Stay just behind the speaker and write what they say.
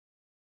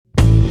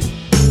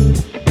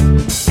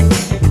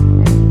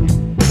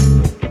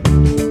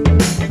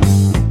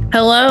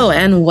Hello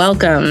and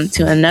welcome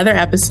to another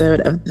episode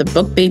of the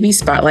Book Baby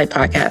Spotlight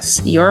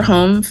Podcast, your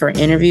home for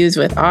interviews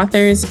with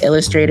authors,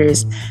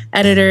 illustrators,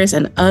 editors,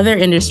 and other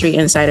industry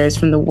insiders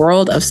from the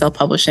world of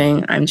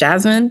self-publishing. I'm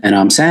Jasmine. And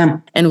I'm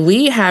Sam. And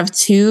we have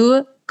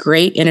two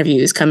great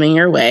interviews coming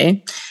your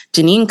way.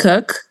 Janine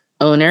Cook,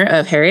 owner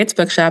of Harriet's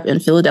Bookshop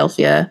in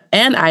Philadelphia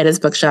and Ida's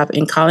Bookshop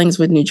in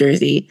Collingswood, New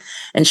Jersey.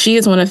 And she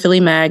is one of Philly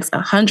Mag's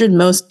 100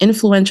 most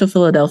influential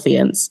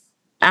Philadelphians.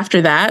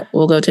 After that,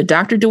 we'll go to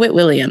Dr. DeWitt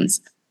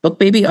Williams, Book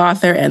Baby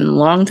author and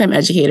longtime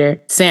educator.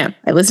 Sam,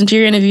 I listened to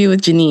your interview with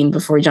Janine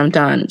before we jumped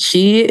on.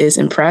 She is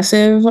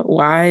impressive,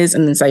 wise,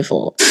 and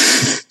insightful.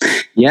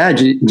 Yeah,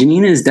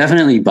 Janine is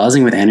definitely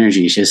buzzing with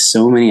energy. She has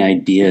so many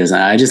ideas.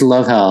 I just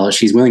love how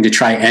she's willing to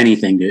try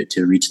anything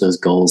to reach those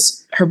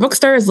goals. Her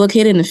bookstore is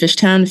located in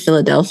Fishtown,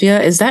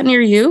 Philadelphia. Is that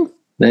near you?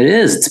 It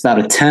is. It's about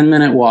a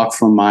 10-minute walk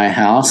from my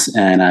house.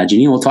 And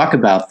Janine will talk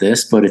about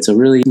this, but it's a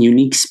really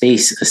unique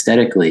space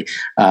aesthetically.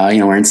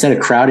 Where instead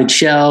of crowded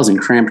shelves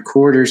and cramped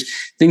quarters,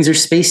 things are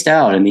spaced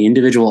out and the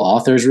individual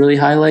authors really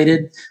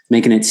highlighted,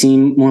 making it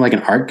seem more like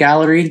an art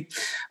gallery.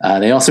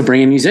 They also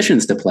bring in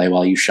musicians to play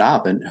while you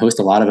shop and host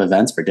a lot of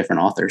events for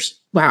different authors.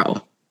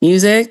 Wow.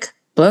 Music,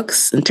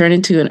 books, and turn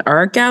into an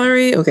art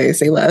gallery? Okay,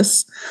 say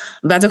less.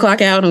 I'm about to clock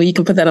out and you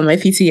can put that on my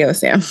PTO,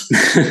 Sam.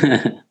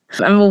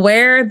 I'm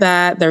aware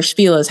that their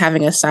spiel is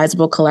having a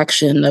sizable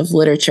collection of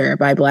literature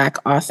by Black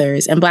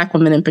authors and Black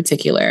women in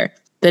particular.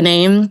 The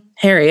name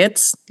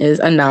Harriet's is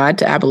a nod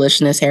to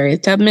abolitionist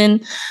Harriet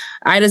Tubman,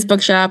 Ida's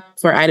Bookshop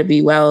for Ida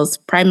B. Wells,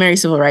 primary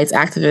civil rights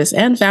activist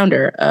and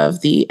founder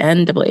of the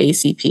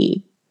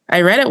NAACP.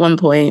 I read at one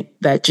point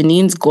that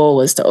Janine's goal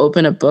was to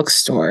open a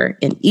bookstore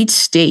in each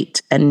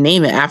state and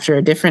name it after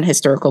a different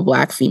historical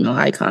Black female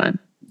icon.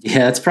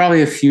 Yeah, it's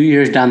probably a few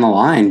years down the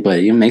line, but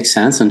it makes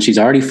sense. And she's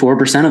already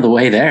 4% of the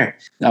way there.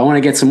 I want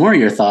to get some more of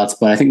your thoughts,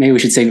 but I think maybe we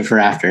should save it for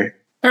after.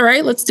 All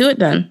right, let's do it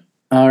then.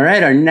 All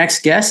right, our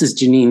next guest is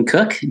Janine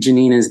Cook.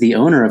 Janine is the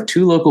owner of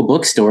two local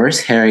bookstores,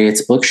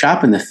 Harriet's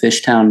Bookshop in the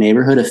Fishtown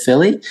neighborhood of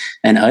Philly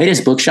and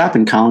Ida's Bookshop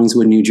in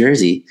Collingswood, New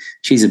Jersey.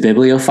 She's a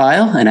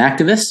bibliophile, an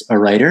activist, a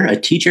writer, a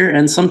teacher,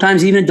 and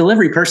sometimes even a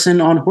delivery person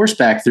on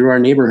horseback through our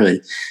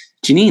neighborhood.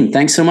 Janine,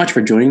 thanks so much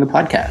for joining the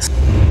podcast.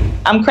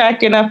 I'm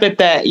cracking up at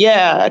that.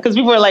 Yeah, because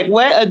people are like,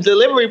 what? A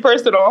delivery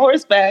person on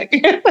horseback?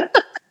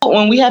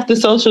 When we have to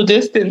social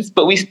distance,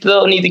 but we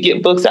still need to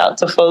get books out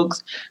to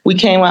folks, we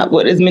came up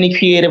with as many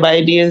creative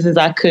ideas as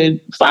I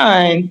could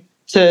find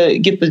to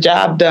get the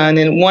job done.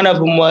 And one of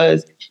them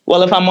was,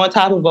 well, if I'm on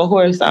top of a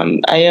horse,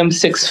 I am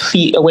 6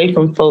 feet away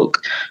from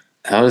folk.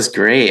 That was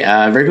great.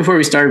 Right before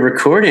we started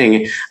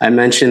recording, I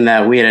mentioned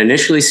that we had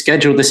initially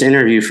scheduled this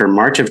interview for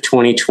March of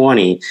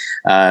 2020.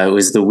 It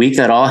was the week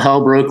that all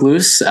hell broke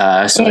loose. So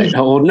I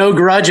hold no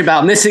grudge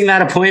about missing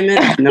that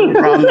appointment. No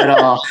problem at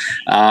all.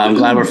 I'm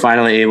glad we're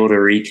finally able to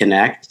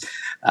reconnect.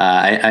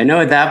 I know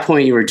at that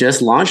point you were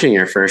just launching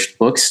your first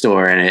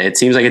bookstore, and it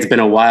seems like it's been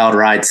a wild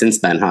ride since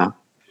then, huh?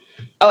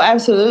 Oh,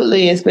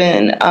 absolutely. It's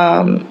been,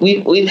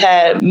 we've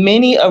had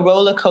many a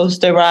roller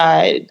coaster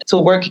ride to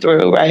work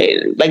through, right?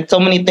 Like so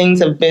many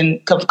things have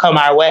come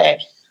our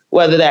way,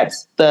 whether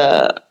that's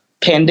the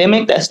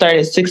pandemic that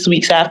started 6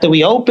 weeks after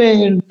we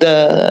opened,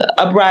 the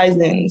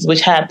uprisings, which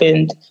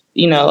happened,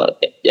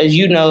 as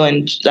you know,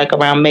 in like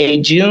around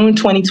May, June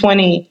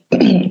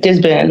 2020, there's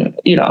been,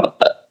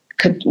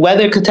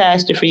 weather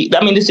catastrophe.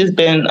 I mean, it's just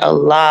been a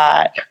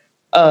lot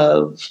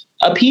of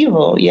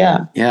upheaval.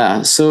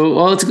 Yeah. So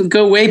let's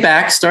go way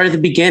back, start at the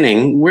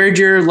beginning. Where'd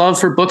your love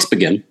for books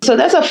begin? So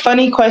that's a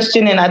funny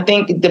question. And I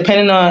think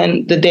depending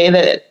on the day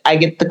that I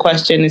get the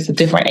question, it's a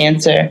different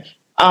answer.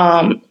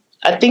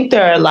 I think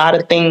there are a lot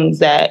of things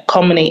that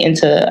culminate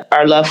into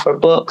our love for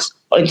books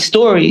and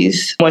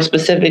stories. More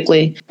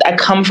specifically, I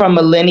come from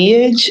a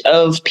lineage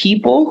of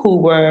people who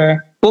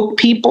were book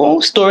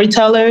people,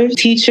 storytellers,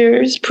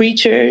 teachers,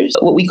 preachers,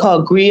 what we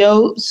call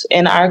griots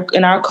in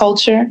our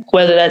culture,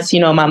 whether that's,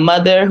 my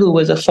mother who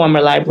was a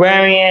former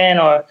librarian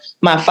or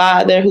my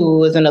father who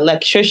was an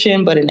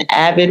electrician, but an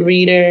avid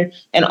reader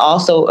and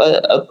also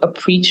a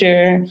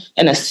preacher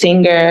and a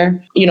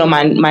singer,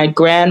 my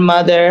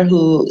grandmother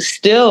who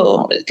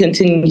still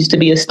continues to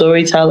be a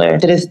storyteller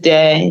to this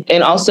day.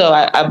 And also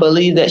I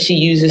believe that she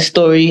uses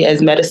story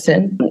as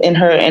medicine in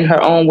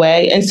her own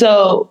way. And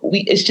so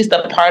it's just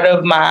a part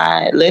of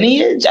my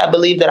lineage. I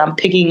believe that I'm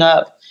picking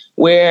up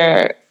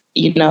where,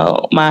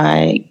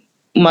 my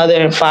mother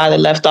and father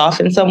left off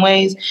in some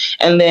ways.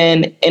 And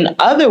then in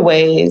other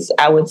ways,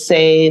 I would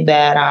say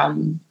that, I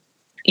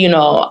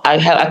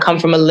come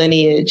from a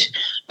lineage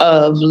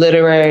of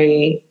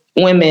literary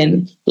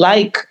women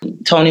like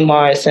Toni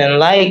Morrison,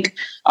 like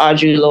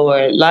Audre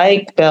Lorde,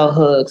 like Bell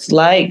Hooks,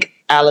 like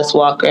Alice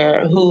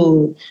Walker,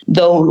 who,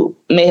 though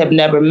may have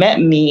never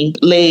met me,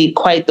 laid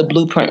quite the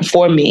blueprint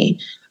for me.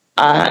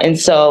 And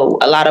so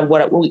a lot of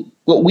what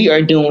we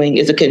are doing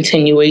is a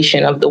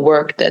continuation of the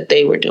work that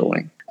they were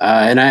doing.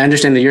 And I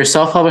understand that you're a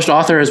self-published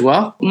author as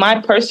well?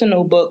 My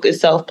personal book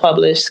is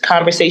self-published,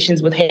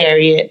 Conversations with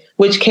Harriet,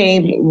 which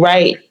came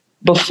right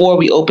before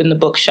we opened the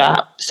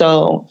bookshop.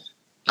 So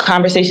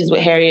Conversations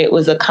with Harriet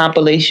was a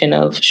compilation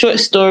of short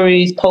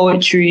stories,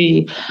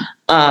 poetry,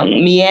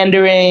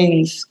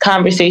 meanderings,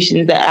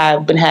 conversations that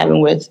I've been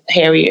having with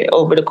Harriet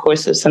over the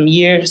course of some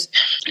years.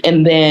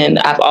 And then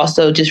I've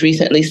also just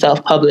recently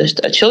self-published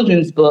a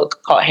children's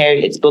book called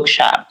Harriet's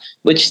Bookshop,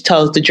 which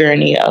tells the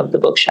journey of the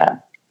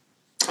bookshop.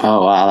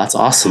 Oh, wow. That's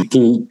awesome.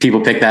 Can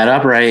people pick that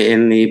up right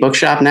in the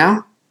bookshop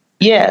now?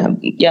 Yeah.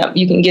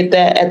 You can get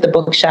that at the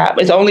bookshop.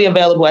 It's only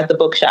available at the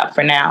bookshop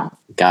for now.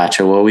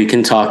 Gotcha. Well, we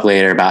can talk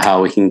later about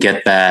how we can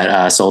get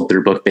that sold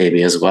through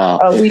BookBaby as well.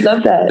 Oh, we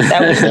love that.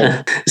 That was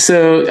it.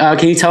 So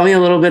can you tell me a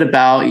little bit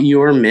about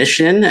your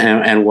mission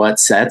and what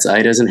sets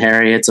Ida's and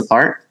Harriet's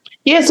apart?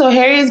 Yeah, so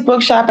Harriet's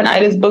Bookshop and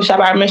Ida's Bookshop,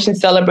 our mission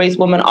celebrates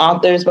women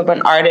authors,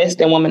 women artists,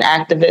 and women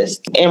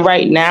activists. And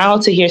right now,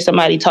 to hear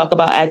somebody talk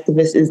about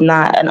activists is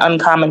not an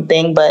uncommon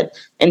thing. But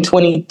in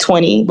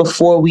 2020,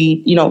 before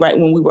we, right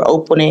when we were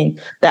opening,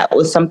 that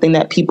was something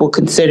that people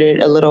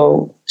considered a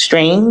little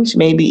strange,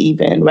 maybe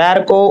even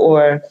radical,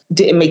 or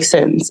didn't make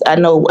sense. I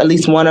know at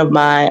least one of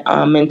my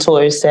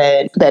mentors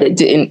said that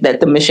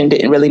that the mission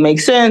didn't really make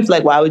sense.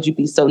 Like, why would you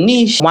be so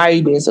niche? Why are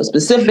you being so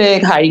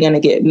specific? How are you going to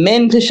get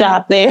men to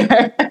shop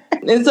there?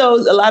 And so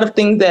a lot of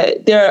things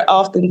there are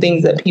often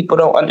things that people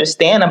don't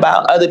understand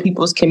about other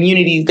people's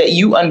communities that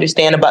you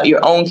understand about your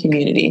own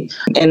community.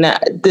 And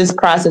this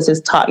process has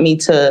taught me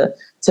to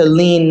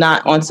lean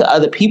not onto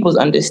other people's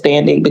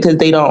understanding because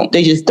they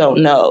just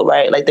don't know,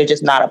 right? Like they're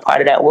just not a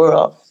part of that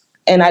world.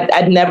 And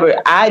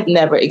I'd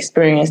never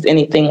experienced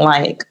anything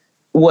like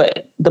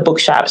what the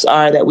bookshops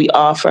are that we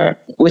offer,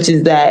 which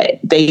is that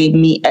they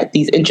meet at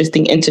these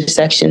interesting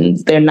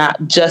intersections. They're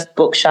not just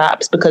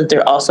bookshops because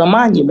they're also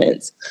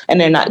monuments. And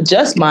they're not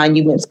just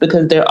monuments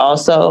because they're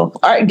also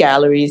art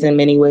galleries in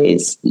many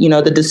ways.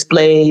 The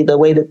display, the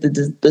way that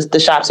the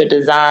shops are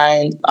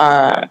designed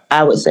are,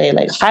 I would say,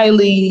 like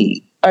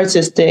highly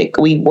artistic.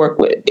 We work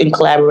with and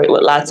collaborate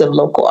with lots of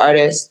local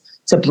artists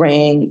to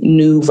bring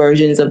new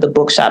versions of the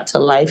bookshop to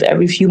life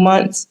every few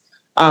months.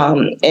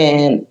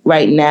 And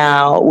right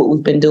now, what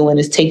we've been doing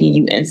is taking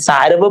you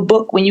inside of a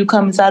book when you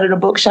come inside of the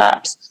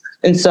bookshops.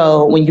 And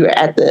so when you're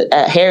at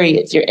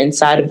Harriet's, you're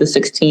inside of the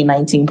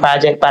 1619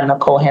 Project by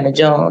Nikole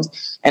Hannah-Jones,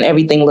 and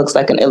everything looks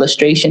like an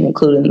illustration,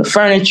 including the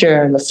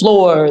furniture and the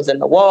floors and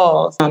the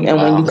walls. And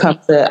when you come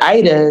to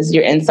Ida's,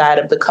 you're inside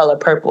of The Color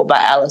Purple by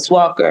Alice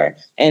Walker,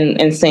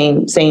 and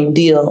same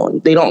deal.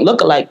 They don't look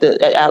alike.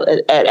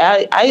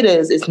 At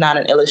Ida's, it's not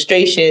an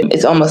illustration.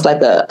 It's almost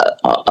like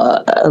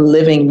a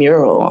living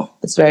mural.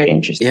 It's very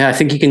interesting. Yeah, I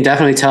think you can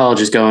definitely tell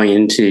just going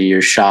into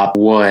your shop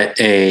what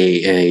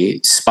a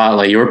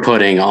spotlight you're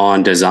putting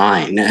on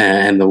design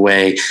and the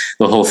way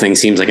the whole thing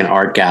seems like an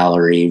art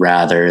gallery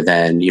rather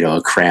than,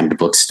 a crammed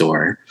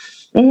bookstore.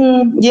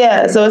 Mm-hmm.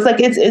 Yeah, so it's like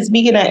it's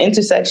speaking at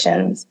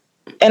intersections.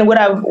 And when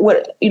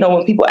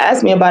people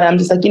ask me about it, I'm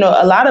just like,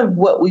 a lot of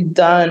what we've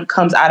done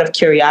comes out of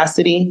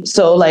curiosity.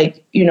 So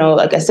like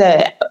I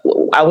said,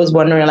 I was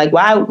wondering like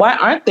why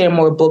aren't there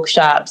more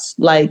bookshops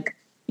like,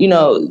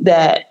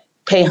 that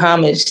pay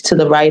homage to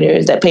the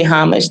writers, that pay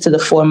homage to the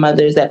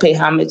foremothers, that pay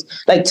homage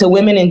like to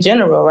women in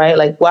general, right?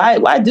 Like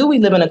why do we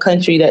live in a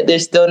country that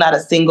there's still not a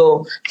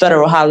single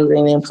federal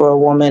holiday name for a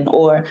woman?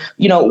 Or,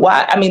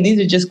 why? I mean, these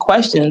are just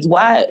questions.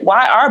 Why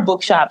are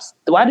bookshops,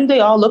 why do they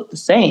all look the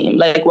same?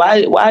 Like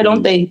why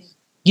don't they,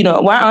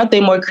 why aren't they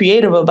more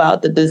creative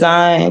about the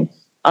design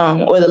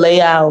or the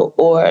layout,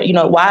 or,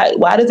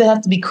 why does it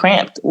have to be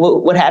cramped?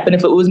 What would happen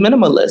if it was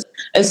minimalist?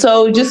 And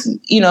so just,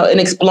 in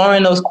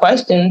exploring those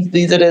questions,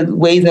 these are the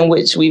ways in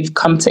which we've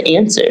come to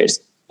answers.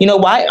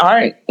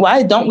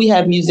 Why don't we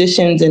have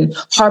musicians and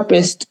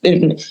harpists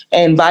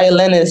and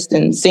violinists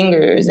and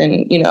singers?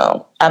 And,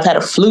 I've had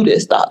a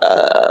flutist,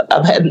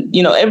 I've had,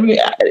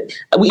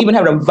 we even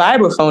have a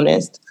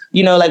vibraphonist.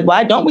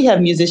 Why don't we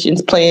have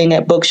musicians playing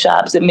at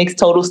bookshops? It makes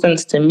total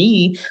sense to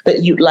me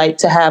that you'd like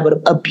to have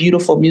a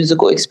beautiful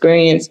musical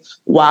experience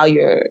while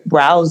you're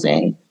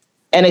browsing.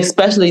 And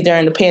especially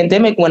during the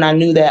pandemic, when I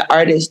knew that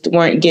artists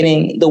weren't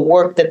getting the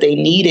work that they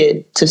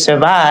needed to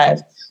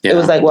survive, It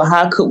was like, well,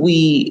 how could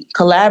we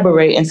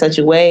collaborate in such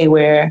a way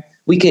where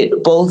we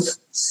could both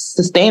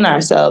sustain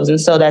ourselves? And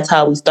so that's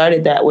how we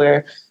started that,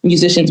 where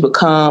musicians would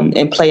come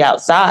and play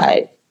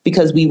outside,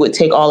 because we would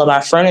take all of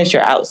our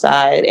furniture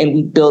outside and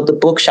we build the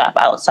bookshop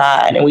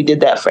outside. And we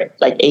did that for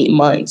like 8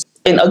 months.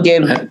 And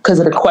again, because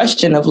of the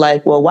question of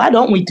like, well, why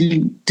don't we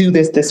do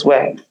this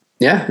way?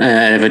 Yeah.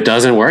 And if it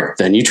doesn't work,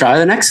 then you try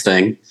the next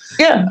thing.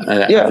 Yeah.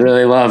 I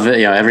really love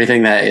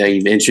everything that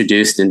you've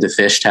introduced into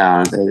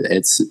Fishtown.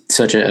 It's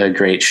such a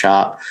great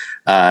shop.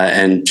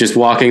 And just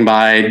walking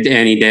by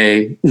any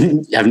day,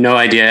 you have no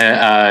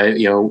idea,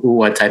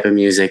 what type of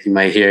music you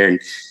might hear. And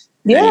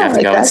you have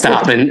to go and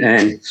stop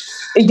and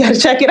you got to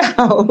check it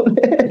out.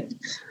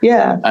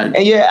 Yeah.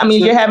 And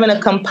you're having a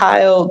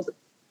compiled,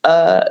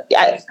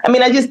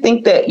 I just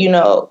think that,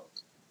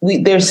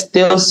 there's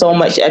still so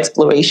much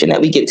exploration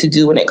that we get to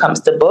do when it comes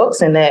to books,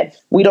 and that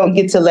we don't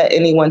get to let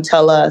anyone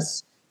tell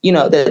us,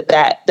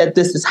 that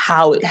this is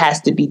how it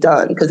has to be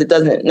done, because it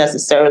doesn't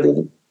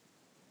necessarily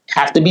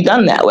have to be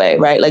done that way,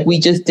 right? Like we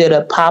just did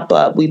a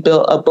pop-up. We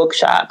built a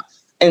bookshop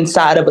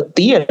inside of a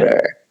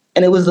theater.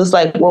 And it was just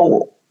like,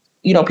 well,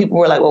 you know, people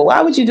were like, well,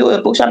 why would you do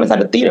a bookshop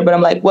inside a theater? But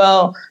I'm like,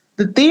 well,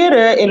 the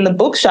theater and the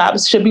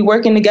bookshops should be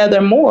working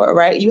together more,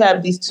 right? You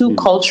have these two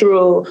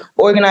cultural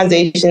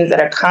organizations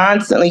that are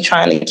constantly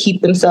trying to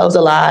keep themselves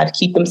alive,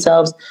 keep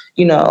themselves,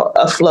 you know,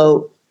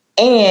 afloat.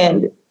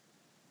 And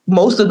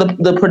most of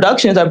the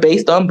productions are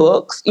based on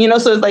books, you know,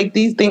 so it's like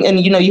these things, and,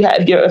 you know, you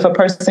have if a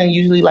person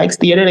usually likes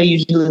theater, they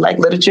usually like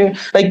literature,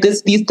 like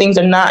these things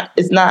are not,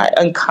 it's not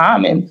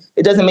uncommon.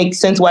 It doesn't make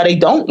sense why they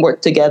don't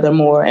work together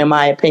more, in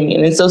my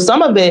opinion. And so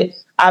some of it,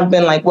 I've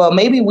been like, well,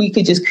 maybe we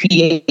could just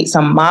create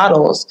some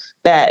models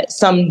that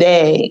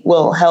someday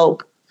will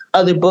help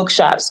other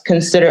bookshops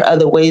consider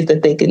other ways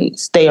that they can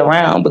stay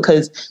around,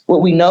 because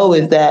what we know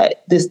is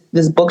that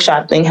this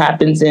bookshop thing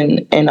happens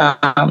in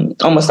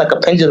almost like a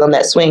pendulum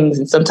that swings.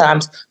 And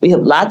sometimes we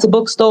have lots of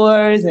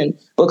bookstores and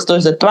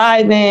bookstores are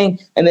thriving,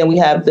 and then we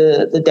have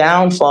the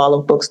downfall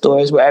of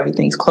bookstores where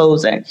everything's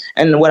closing.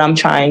 And what I'm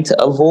trying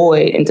to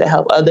avoid and to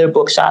help other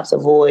bookshops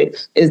avoid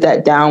is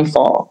that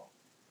downfall.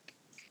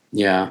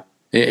 Yeah.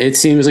 It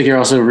seems like you're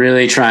also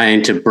really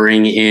trying to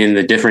bring in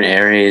the different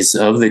areas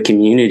of the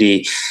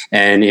community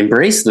and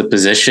embrace the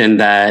position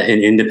that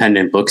an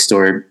independent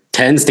bookstore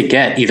tends to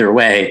get either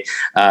way.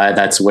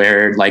 That's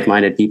where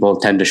like-minded people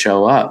tend to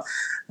show up.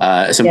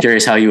 So I'm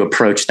curious how you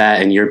approach that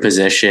in your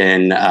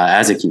position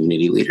as a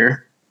community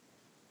leader.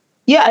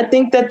 Yeah, I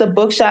think that the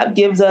bookshop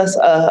gives us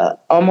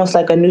almost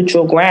like a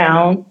neutral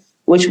ground,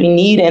 which we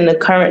need in the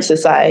current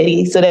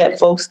society, so that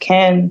folks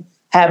can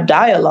have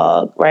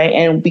dialogue, right?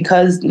 And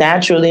because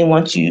naturally,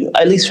 once you,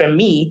 at least for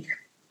me,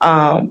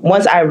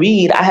 once I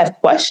read, I have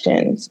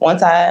questions.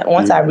 Once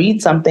I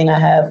read something, I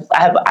have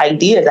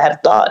ideas, I have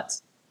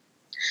thoughts.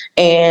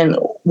 And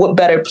what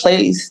better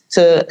place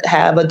to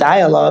have a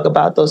dialogue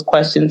about those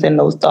questions and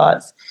those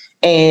thoughts,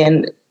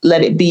 and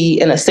let it be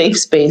in a safe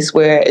space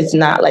where it's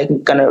not like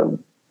gonna,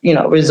 you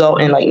know,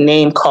 result in like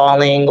name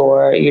calling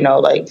or, you know,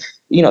 like,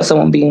 you know,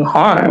 someone being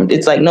harmed.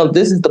 It's like, no,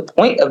 this is the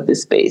point of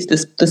this space.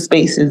 The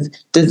space is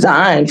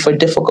designed for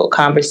difficult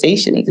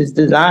conversations. It's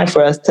designed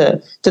for us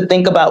to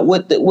think about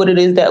what it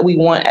is that we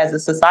want as a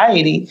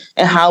society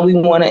and how we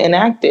want to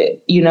enact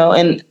it, you know,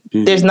 and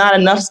there's not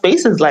enough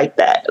spaces like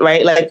that,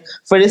 right? Like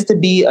for this to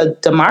be a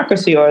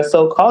democracy or a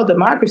so-called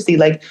democracy,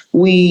 like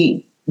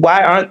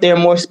why aren't there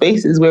more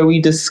spaces where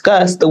we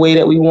discuss the way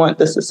that we want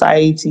the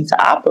society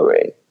to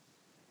operate?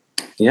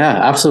 Yeah,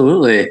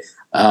 absolutely.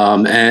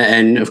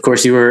 And of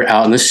course, you were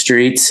out in the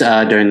streets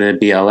during the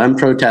BLM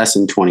protests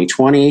in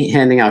 2020,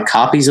 handing out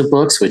copies of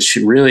books, which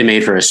really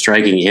made for a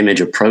striking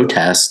image of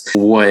protest.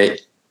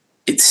 What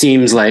it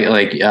seems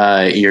like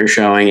you're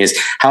showing is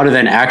how to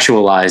then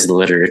actualize the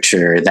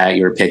literature that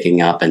you're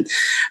picking up. And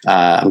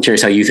I'm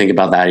curious how you think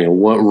about that. You know,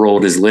 what role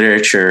does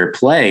literature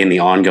play in the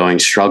ongoing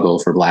struggle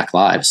for Black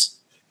lives?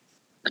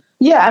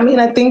 Yeah, I mean,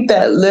 I think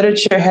that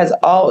literature has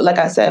like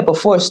I said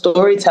before,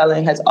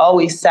 storytelling has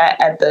always sat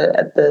at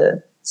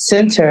the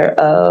center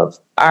of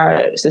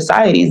our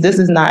societies. This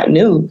is not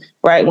new,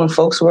 right? When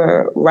folks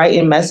were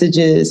writing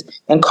messages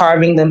and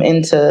carving them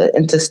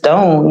into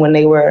stone, when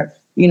they were,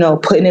 you know,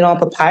 putting it on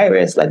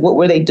papyrus, like what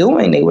were they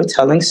doing? They were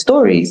telling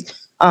stories,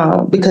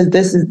 because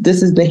this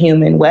is the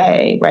human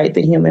way, right?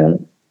 The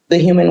human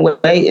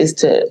way is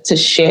to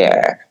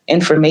share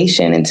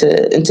information and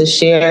to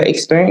share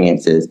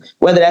experiences,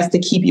 whether that's to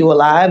keep you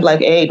alive,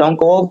 like, hey, don't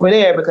go over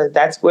there because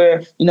that's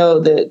where, you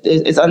know,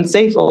 it's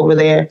unsafe over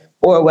there,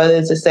 or whether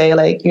it's to say,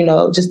 like, you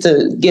know, just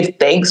to give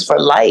thanks for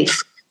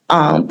life.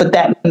 But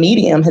that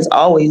medium has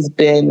always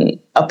been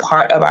a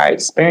part of our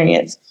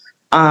experience.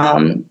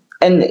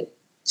 And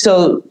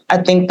so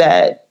I think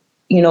that,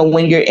 you know,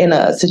 when you're in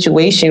a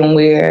situation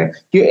where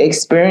you're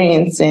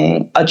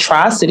experiencing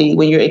atrocity,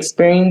 when you're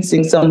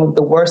experiencing some of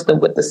the worst of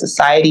what the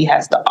society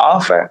has to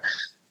offer,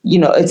 you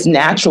know, it's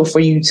natural for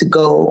you to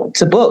go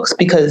to books,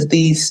 because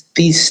these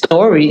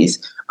stories,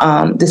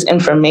 this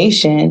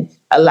information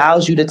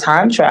allows you to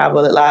time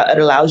travel. It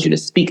allows you to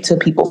speak to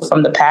people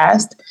from the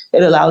past.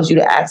 It allows you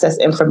to access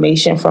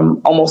information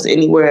from almost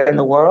anywhere in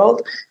the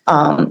world,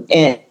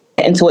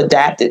 and to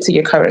adapt it to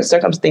your current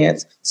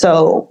circumstance.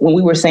 So when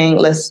we were saying,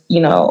 let's, you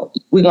know,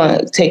 we're going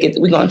to take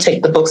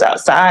the books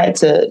outside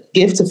to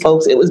give to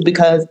folks, it was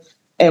because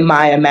in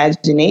my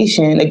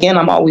imagination, again,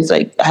 I'm always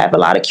like, I have a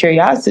lot of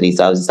curiosity.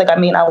 So I was just like, I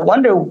mean, I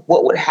wonder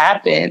what would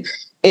happen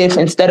if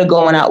instead of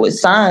going out with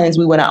signs,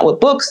 we went out with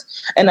books.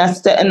 And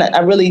I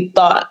really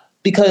thought,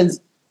 because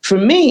for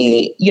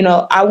me, you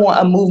know, I want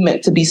a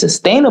movement to be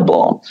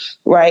sustainable,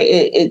 right?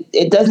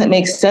 It doesn't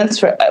make sense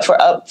for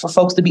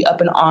folks to be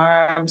up in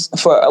arms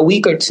for a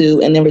week or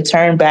two and then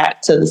return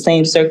back to the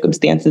same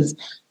circumstances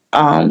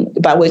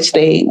by which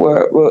they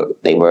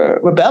were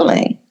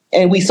rebelling.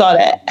 And we see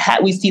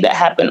that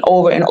happen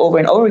over and over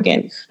and over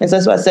again. And so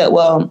that's why I said,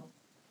 well,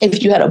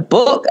 if you had a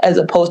book as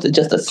opposed to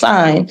just a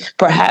sign,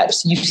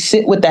 perhaps you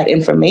sit with that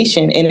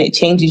information and it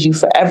changes you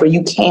forever.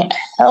 You can't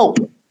help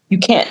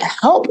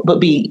but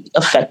be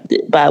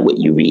affected by what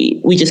you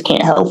read. We just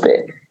can't help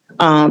it.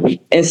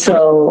 And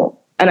so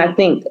And I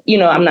think,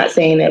 I'm not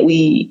saying that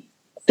we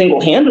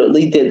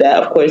single-handedly did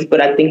that, of course, but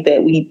I think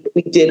that we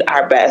did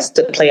our best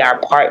to play our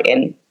part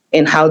in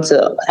how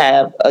to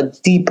have a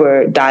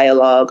deeper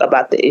dialogue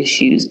about the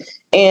issues.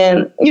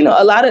 And,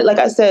 a lot of, like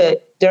I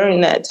said,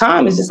 during that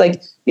time, it's just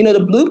like,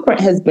 the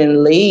blueprint has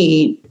been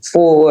laid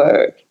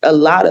for a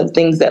lot of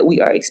things that we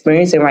are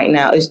experiencing right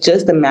now. It's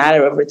just a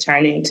matter of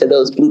returning to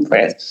those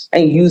blueprints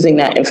and using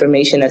that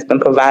information that's been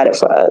provided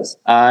for us.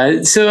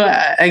 So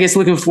I guess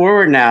looking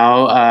forward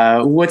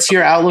now, what's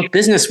your outlook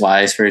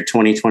business-wise for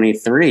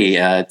 2023?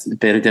 It's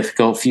been a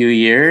difficult few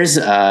years.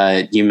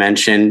 You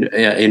mentioned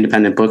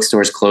independent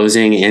bookstores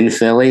closing in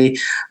Philly.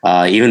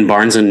 Even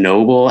Barnes &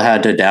 Noble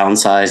had to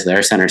downsize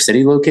their Center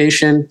City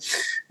location.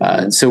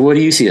 So what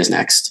do you see as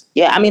next?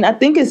 Yeah, I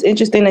think it's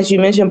interesting that you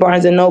mentioned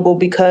Barnes & Noble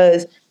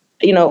because,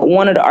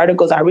 one of the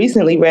articles I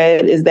recently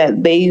read is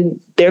that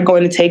they're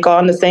going to take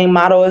on the same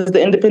model as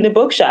the independent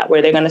bookshop,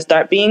 where they're going to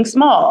start being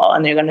small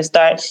and they're going to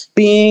start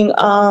being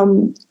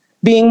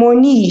more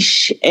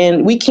niche.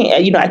 And we can't,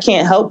 I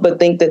can't help but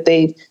think that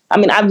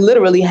I've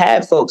literally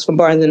had folks from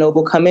Barnes &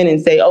 Noble come in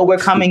and say, oh, we're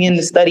coming in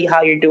to study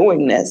how you're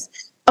doing this.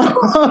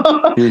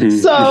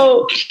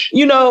 So,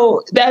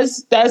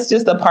 that's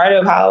just a part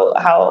of how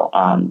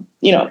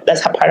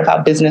that's part of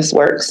how business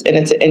works. And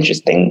it's an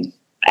interesting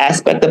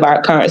aspect of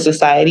our current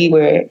society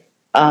where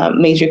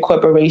major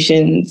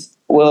corporations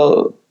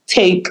will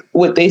take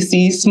what they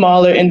see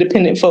smaller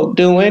independent folk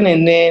doing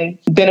and then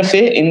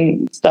benefit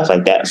and stuff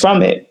like that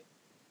from it.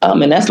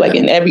 And that's like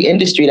in every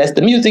industry. That's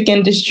the music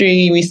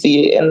industry. We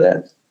see it in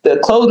the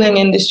clothing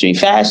industry,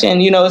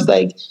 fashion, it's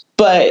like,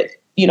 but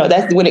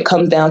that's when it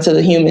comes down to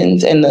the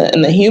humans and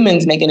the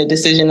humans making a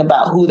decision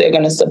about who they're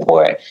going to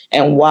support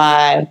and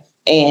why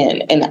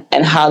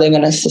and how they're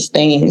going to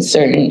sustain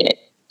certain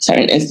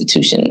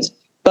institutions.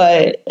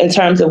 But in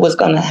terms of what's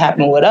going to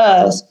happen with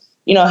us,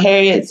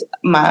 Harriet's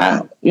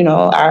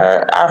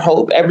our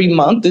hope every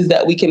month is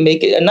that we can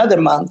make it another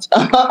month.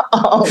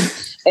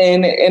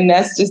 And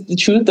that's just the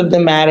truth of the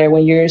matter.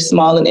 When you're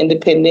small and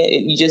independent,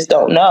 you just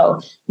don't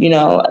know.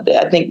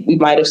 I think we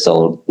might have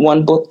sold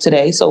one book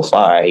today so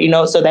far,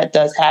 so that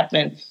does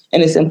happen.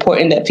 And it's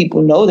important that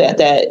people know that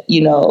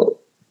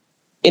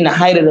in the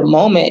height of the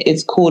moment,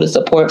 it's cool to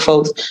support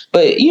folks,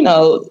 but,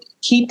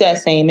 keep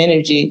that same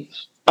energy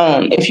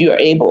if you are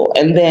able.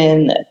 And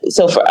then,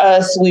 so for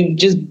us, we've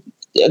just,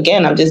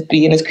 again, I'm just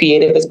being as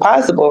creative as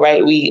possible,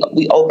 right? We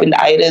opened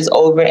Ida's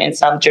over in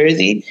South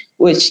Jersey,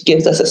 which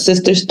gives us a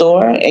sister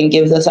store and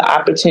gives us an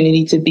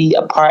opportunity to be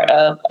a part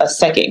of a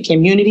second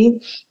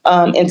community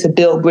and to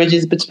build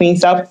bridges between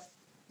South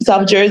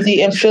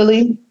Jersey and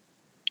Philly.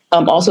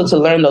 Also to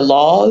learn the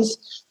laws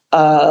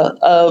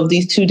of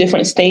these two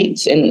different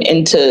states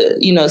and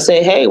to,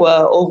 say, hey,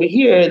 well, over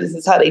here, this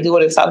is how they do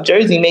it in South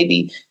Jersey.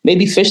 Maybe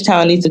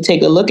Fishtown needs to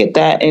take a look at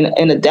that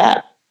and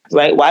adapt.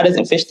 Right? Why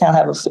doesn't Fishtown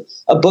have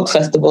a book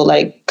festival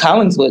like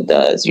Collingswood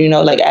does?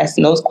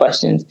 Asking those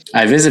questions.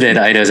 I visited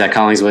Ida's at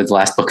Collingswood's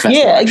last book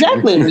festival. Yeah,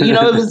 exactly.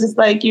 It was just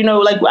like,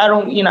 I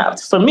don't,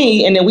 for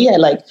me. And then we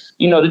had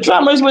the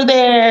drummers were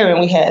there and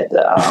we had,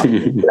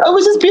 it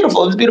was just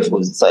beautiful. It was beautiful.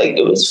 It's like,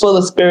 it was full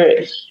of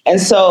spirit. And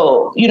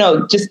so,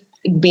 just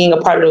being a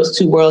part of those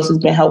two worlds has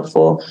been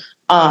helpful.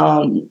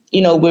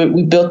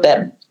 We built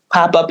that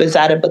pop-up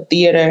inside of a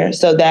theater.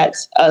 So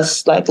that's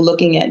us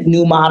looking at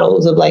new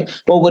models of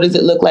what does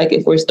it look like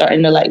if we're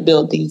starting to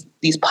build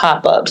these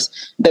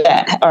pop-ups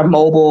that are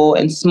mobile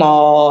and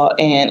small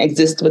and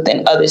exist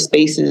within other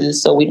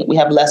spaces. So we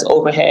have less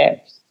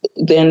overhead.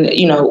 Then,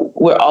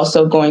 we're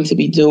also going to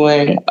be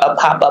doing a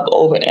pop-up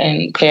over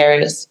in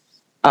Paris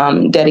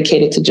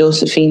dedicated to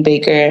Josephine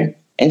Baker.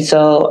 And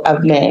so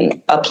I've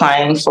been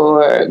applying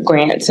for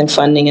grants and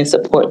funding and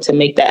support to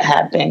make that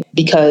happen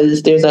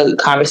because there's a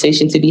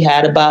conversation to be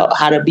had about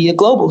how to be a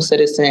global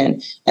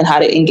citizen and how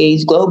to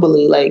engage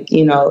globally. Like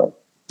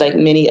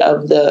many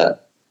of the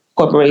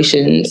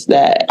corporations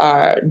that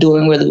are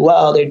doing really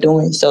well, they're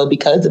doing so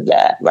because of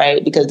that,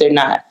 right? Because they're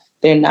not,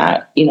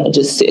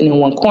 just sitting in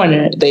one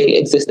corner. They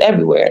exist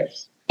everywhere.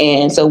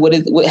 And so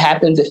what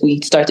happens if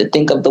we start to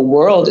think of the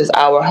world as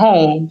our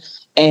home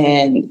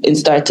and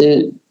start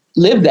to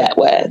live that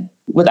way?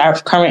 With our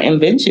current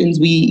inventions,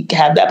 we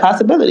have that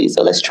possibility.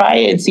 So let's try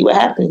it and see what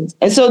happens.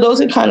 And so those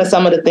are kind of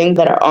some of the things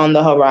that are on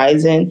the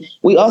horizon.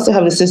 We also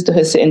have the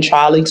Sisterhood Sit and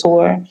Trolley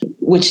Tour,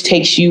 which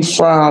takes you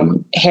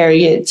from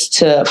Harriet's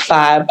to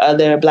 5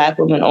 other Black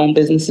women-owned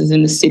businesses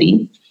in the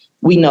city.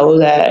 We know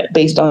that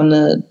based on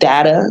the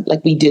data,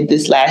 we did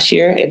this last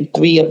year, and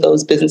 3 of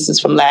those businesses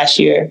from last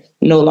year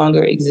no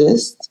longer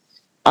exist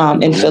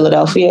in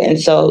Philadelphia. And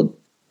so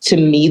to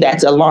me,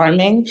 that's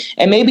alarming.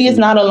 And maybe it's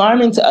not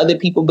alarming to other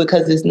people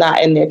because it's not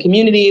in their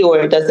community or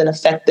it doesn't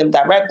affect them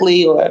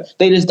directly or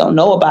they just don't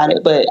know about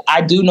it. But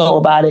I do know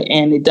about it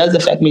and it does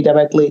affect me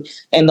directly.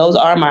 And those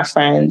are my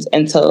friends.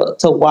 And to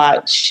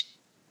watch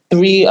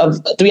 3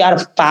 out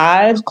of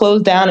 5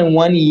 close down in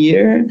 1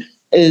 year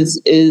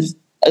is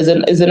as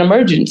an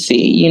emergency.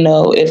 You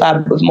know, if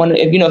one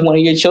of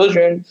your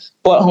children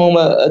brought home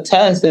a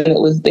test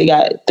and they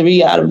got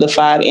 3 out of the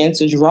 5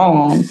 answers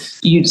wrong,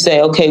 you'd say,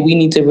 okay, we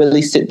need to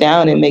really sit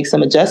down and make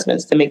some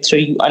adjustments to make sure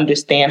you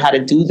understand how to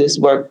do this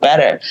work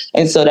better.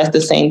 And so that's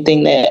the same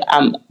thing that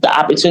the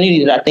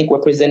opportunity that I think we're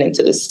presenting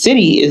to the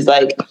city is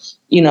like,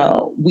 you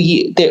know,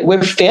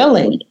 we're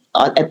failing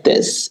at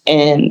this,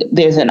 and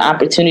there's an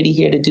opportunity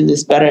here to do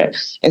this better.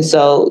 And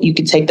so you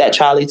can take that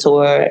trolley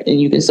tour and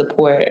you can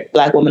support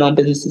Black women-owned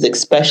businesses,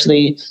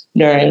 especially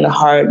during the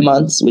hard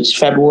months, which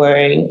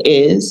February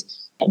is,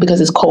 because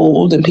it's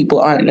cold and people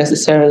aren't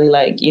necessarily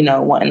like, you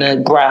know, wanting to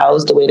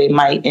browse the way they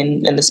might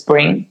in the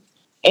spring.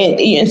 And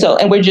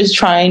we're just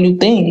trying new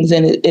things.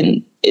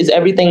 And is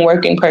everything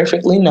working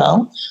perfectly?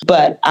 No,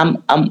 but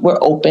we're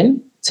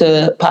open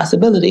to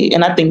possibility.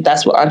 And I think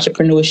that's what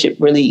entrepreneurship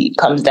really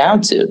comes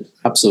down to.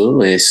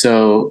 Absolutely.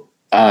 So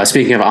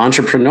speaking of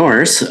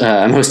entrepreneurs,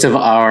 most of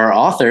our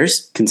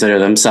authors consider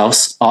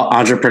themselves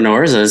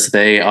entrepreneurs, as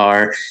they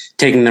are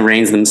taking the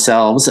reins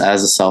themselves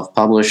as a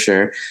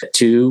self-publisher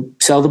to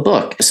sell the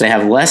book. So they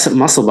have less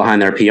muscle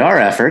behind their PR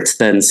efforts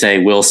than,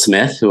 say, Will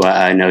Smith, who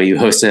I know you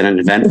hosted an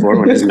event for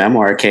when his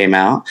memoir came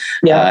out.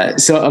 Yeah.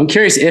 So I'm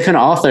curious, if an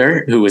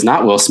author who was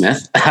not Will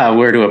Smith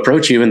were to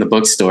approach you in the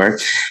bookstore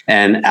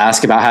and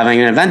ask about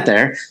having an event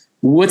there,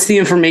 what's the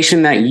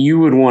information that you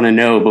would want to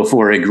know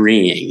before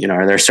agreeing? You know,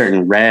 are there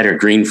certain red or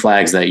green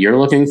flags that you're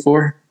looking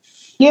for?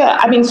 Yeah,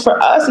 I mean,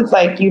 for us, it's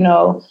like, you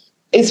know,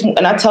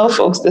 and I tell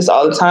folks this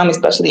all the time,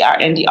 especially our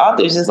indie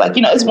authors, is like,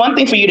 you know, it's one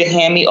thing for you to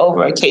hand me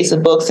over a case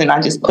of books and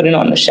I just put it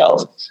on the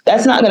shelf.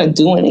 That's not going to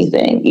do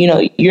anything. You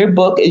know, your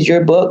book is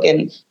your book,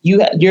 and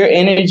your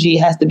energy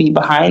has to be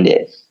behind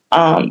it.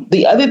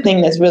 The other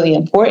thing that's really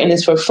important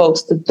is for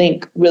folks to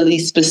think really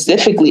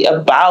specifically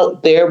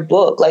about their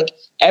book. Like,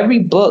 every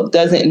book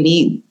doesn't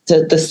need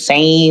the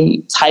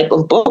same type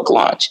of book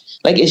launch.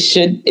 Like, it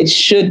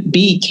should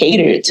be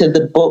catered to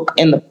the book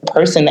and the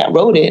person that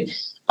wrote it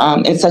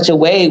in such a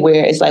way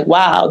where it's like,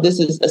 wow, this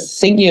is a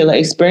singular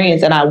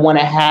experience and I want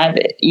to have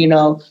it, you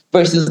know,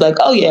 versus like,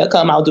 oh yeah,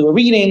 come, I'll do a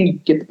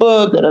reading, get the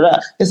book, da da da.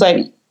 It's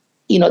like,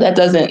 you know, that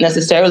doesn't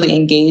necessarily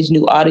engage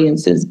new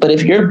audiences. But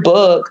if your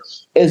book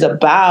is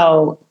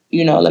about,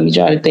 you know, let me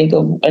try to think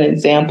of an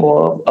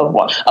example of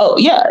one. Oh,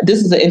 yeah, this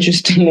is an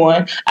interesting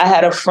one. I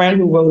had a friend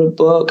who wrote a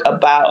book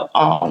about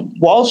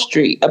Wall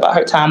Street, about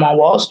her time on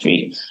Wall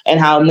Street, and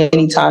how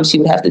many times she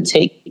would have to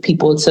take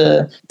people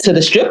to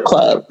the strip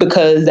club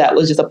because that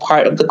was just a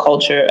part of the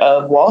culture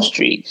of Wall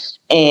Street.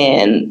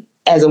 And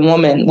as a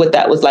woman, what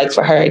that was like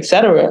for her, et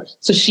cetera.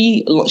 So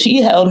she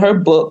held her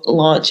book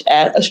launch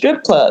at a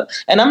strip club.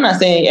 And I'm not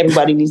saying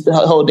everybody needs to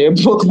hold their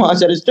book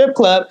launch at a strip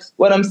club.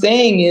 What I'm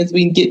saying is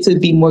we get to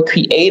be more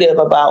creative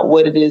about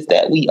what it is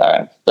that we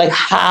are, like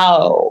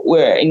how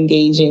we're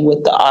engaging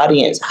with the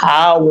audience,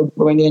 how we're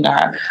bringing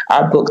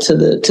our book to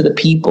the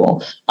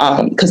people.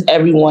 Because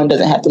everyone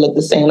doesn't have to look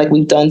the same. Like,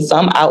 we've done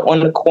some out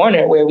on the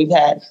corner where we've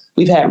had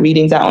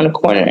readings out on the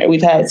corner.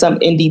 We've had some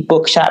indie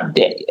bookshop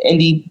day,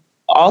 indie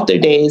author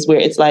days where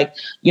it's like,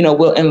 you know,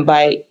 we'll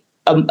invite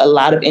a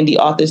lot of indie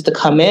authors to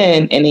come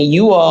in, and then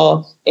you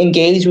all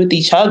engage with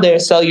each other,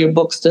 sell your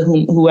books to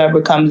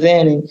whoever comes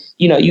in, and,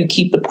 you know, you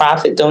keep the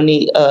profit,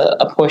 donate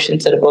a portion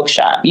to the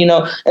bookshop, you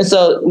know. And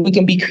so we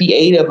can be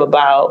creative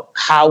about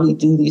how we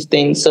do these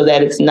things so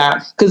that it's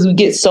not, because we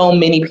get so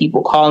many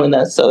people calling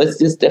us, so it's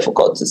just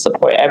difficult to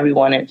support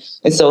everyone.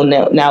 And so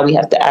now we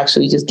have to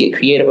actually just get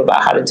creative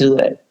about how to do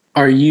it.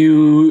 Are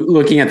you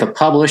looking at the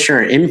publisher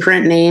or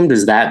imprint name?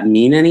 Does that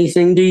mean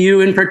anything to you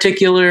in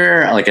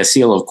particular? Like a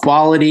seal of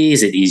quality?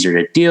 Is it easier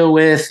to deal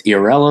with?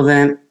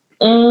 Irrelevant?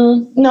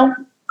 No,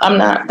 I'm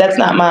not. That's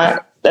not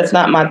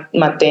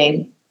my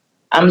thing.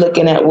 I'm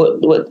looking at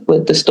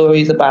what the story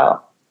is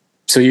about.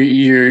 So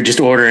you're just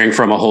ordering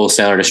from a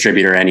wholesaler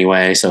distributor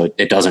anyway, so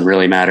it doesn't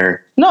really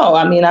matter. No,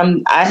 I mean,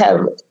 I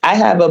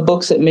have a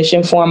book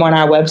submission form on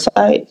our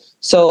website,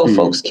 so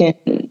folks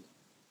can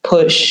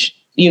push.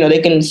 You know, they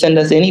can send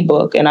us any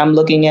book, and I'm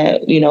looking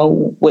at, you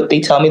know, what they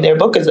tell me their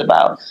book is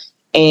about.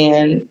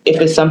 And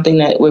if it's something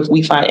that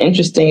we find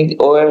interesting,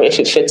 or if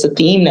it fits a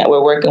theme that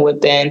we're working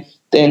with, then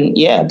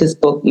yeah, this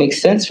book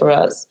makes sense for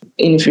us.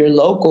 And if you're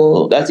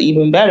local, that's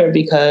even better,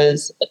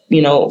 because,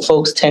 you know,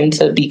 folks tend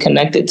to be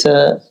connected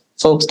to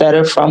folks that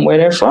are from where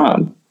they're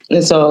from.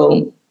 And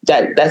so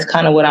that's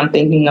kind of what I'm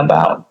thinking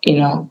about, you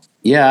know.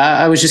 Yeah,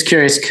 I was just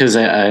curious because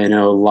I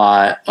know a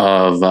lot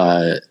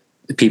of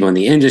people in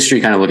the industry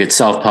kind of look at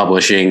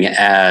self-publishing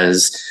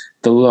as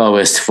the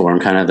lowest form,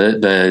 kind of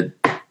the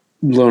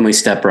lonely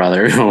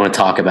stepbrother we don't want to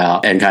talk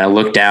about, and kind of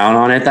look down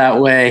on it that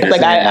way.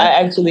 Like, I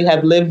actually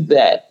have lived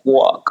that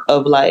walk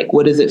of like,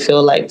 what does it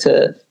feel like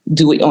to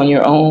do it on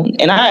your own?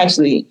 And I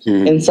actually,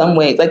 in some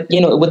ways, like, you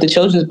know, with the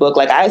children's book,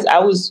 like I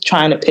was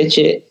trying to pitch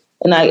it.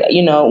 And I,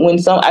 you know, when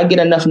I get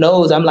enough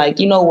no's, I'm like,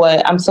 you know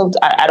what?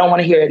 I don't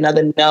want to hear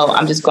another no.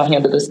 I'm just going to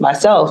handle this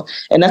myself.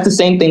 And that's the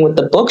same thing with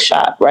the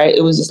bookshop, right? It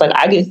was just like,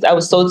 I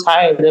was so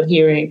tired of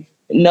hearing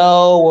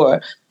no,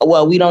 or,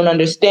 well, we don't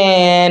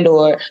understand,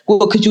 or,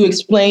 well, could you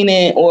explain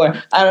it? Or,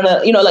 I don't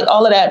know, like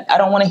all of that. I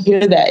don't want to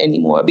hear that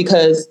anymore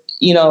because,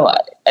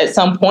 at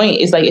some point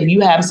it's like, if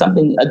you have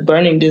something, a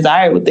burning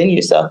desire within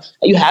yourself,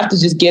 you have to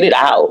just get it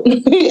out. I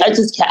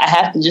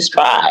have to just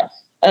try.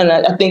 And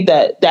I think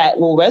that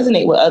will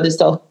resonate with other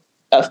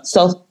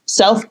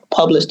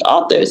self-published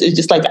authors. It's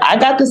just like, I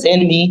got this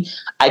in me.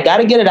 I got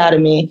to get it out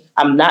of me.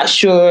 I'm not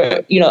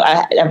sure,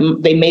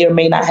 they may or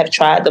may not have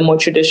tried the more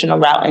traditional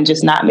route and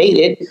just not made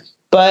it.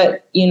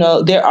 But,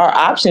 there are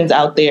options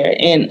out there.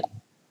 And,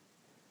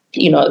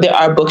 there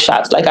are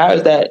bookshops like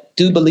ours that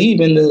do believe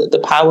in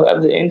the power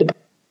of the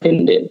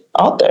independent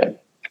author.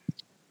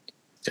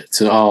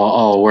 So it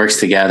all works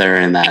together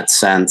in that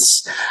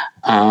sense.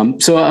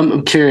 So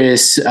I'm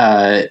curious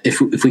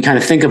if we kind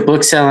of think of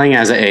bookselling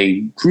as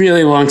a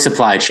really long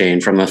supply chain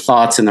from the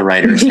thoughts in the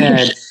writer's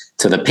head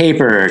to the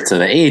paper, to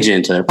the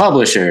agent, to the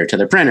publisher, to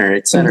the printer,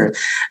 et cetera,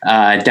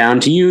 down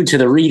to you, to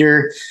the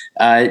reader.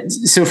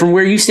 So from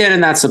where you stand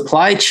in that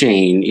supply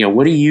chain,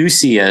 what do you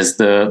see as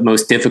the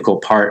most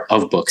difficult part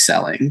of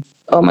bookselling?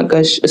 Oh my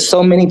gosh,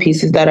 so many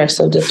pieces that are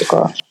so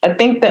difficult. I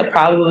think that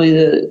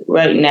probably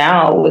right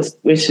now what's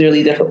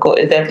really difficult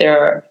is that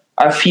there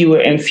are fewer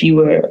and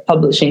fewer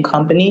publishing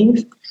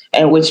companies,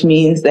 and which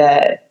means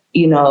that,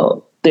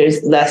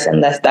 there's less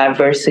and less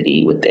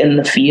diversity within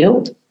the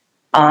field.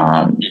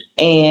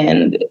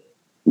 And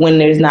when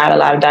there's not a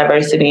lot of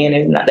diversity,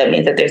 and that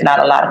means that there's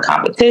not a lot of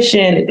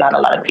competition, there's not a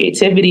lot of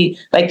creativity.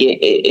 Like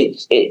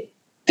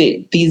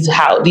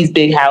these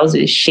big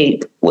houses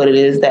shape what it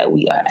is that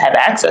we have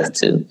access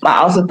to. I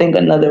also think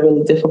another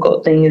really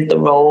difficult thing is the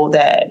role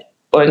that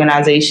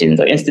organizations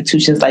or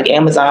institutions like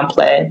Amazon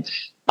play,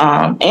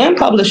 and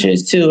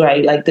publishers too,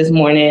 right? Like this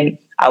morning,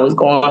 I was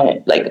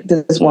going, like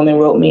this woman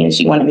wrote me and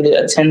she wanted me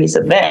to attend this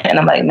event. And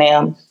I'm like,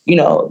 ma'am,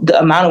 the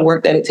amount of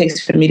work that it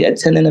takes for me to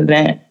attend an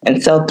event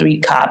and sell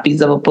 3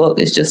 copies of a book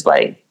is just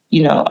like,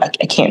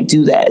 I can't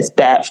do that. It's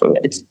bad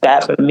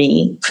for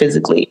me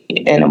physically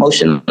and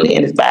emotionally,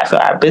 and it's bad for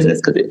our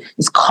business because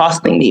it's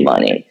costing me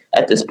money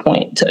at this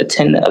point to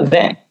attend the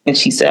event. And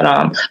she said,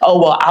 oh,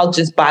 well, I'll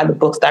just buy the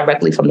books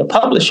directly from the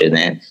publisher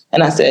then.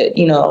 And I said,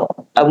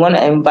 I want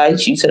to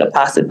invite you to the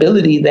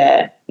possibility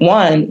that,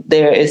 one,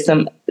 there's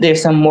some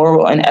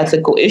moral and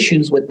ethical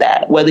issues with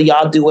that, whether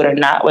y'all do it or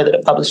not, whether the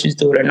publishers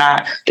do it or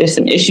not. There's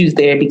some issues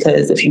there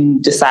because if you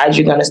decide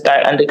you're going to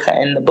start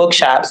undercutting the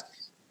bookshops,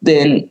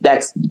 then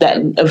that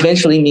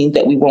eventually means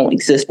that we won't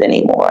exist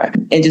anymore.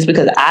 And just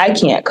because I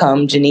can't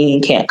come,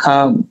 Janine can't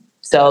come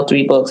sell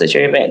 3 books at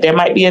your event, there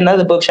might be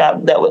another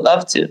bookshop that would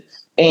love to.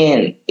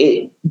 And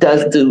it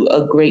does do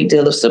a great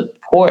deal of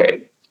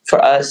support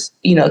for us,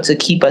 to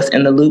keep us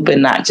in the loop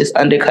and not just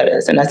undercut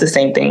us. And that's the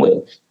same thing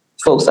with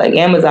folks like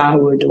Amazon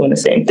who are doing the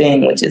same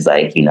thing, which is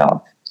like,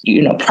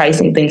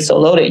 pricing things so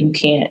low that you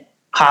can't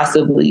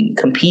possibly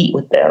compete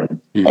with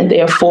them. Mm-hmm. And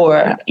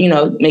therefore,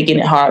 making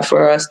it hard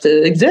for us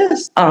to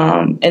exist.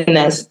 And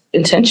that's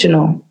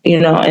intentional,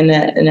 and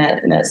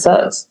that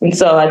sucks. And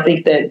so I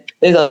think that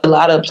there's a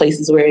lot of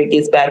places where it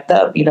gets backed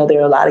up. There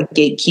are a lot of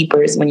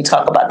gatekeepers when you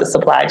talk about the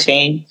supply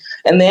chain.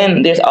 And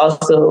then there's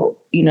also,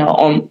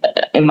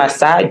 in my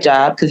side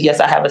job, because yes,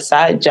 I have a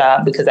side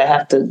job because I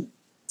have to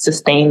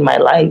sustain my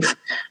life.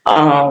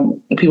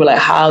 And people are like,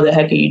 how the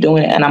heck are you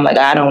doing it? And I'm like,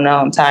 I don't know,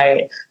 I'm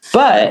tired.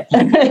 But,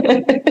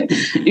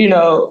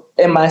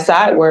 in my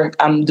side work,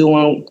 I'm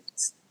doing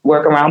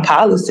work around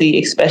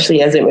policy,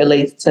 especially as it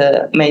relates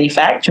to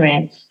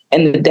manufacturing.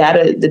 And the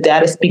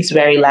data speaks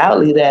very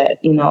loudly that,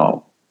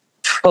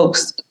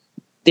 folks,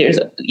 there's,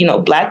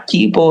 Black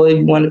people, if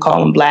you want to call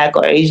them Black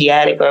or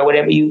Asiatic or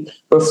whatever you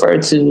refer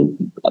to,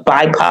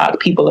 BIPOC,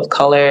 people of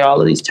color,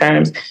 all of these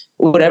terms,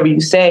 whatever you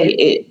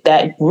say,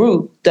 that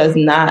group does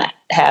not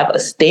have a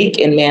stake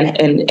in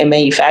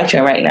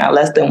manufacturing right now.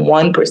 Less than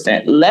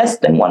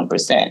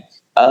 1%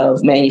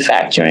 of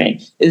manufacturing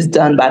is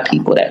done by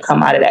people that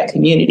come out of that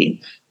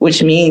community,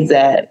 which means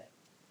that,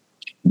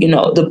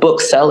 the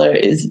bookseller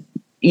is,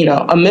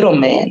 a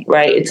middleman,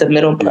 right? It's a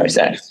middle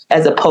person,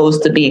 as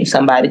opposed to being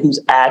somebody who's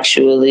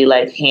actually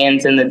like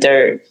hands in the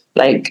dirt,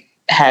 like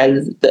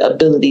has the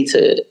ability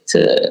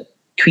to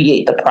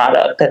create the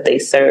product that they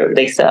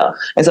sell.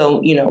 And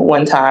so,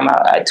 one time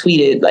I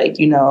tweeted like,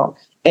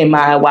 in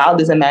my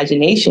wildest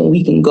imagination,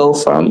 we can go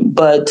from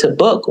bud to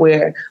book,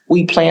 where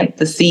we plant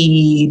the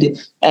seed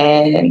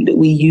and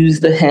we use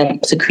the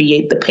hemp to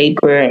create the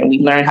paper, and we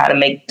learn how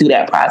to do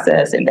that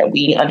process, and that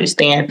we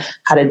understand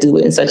how to do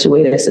it in such a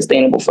way that's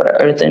sustainable for the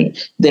earth. And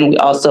then we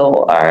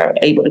also are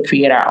able to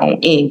create our own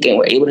ink, and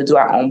we're able to do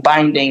our own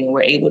binding, and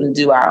we're able to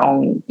do our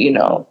own,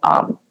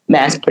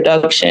 mass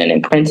production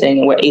and printing,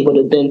 and we're able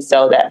to then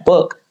sell that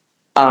book.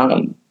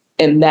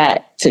 And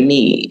that, to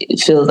me,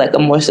 it feels like a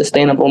more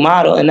sustainable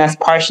model. And that's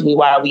partially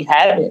why we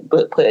haven't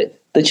put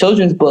the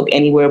children's book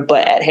anywhere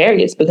but at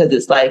Harriet's, because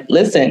it's like,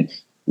 listen,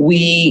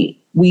 we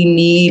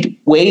need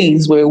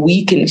ways where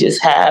we can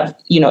just have,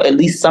 at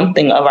least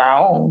something of our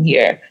own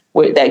here,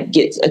 where that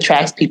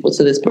attracts people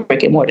to this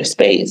brick and mortar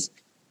space.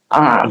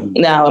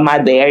 Now, am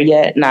I there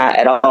yet? Not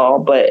at all,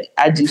 but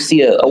I do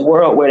see a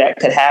world where that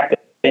could happen,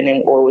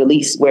 or at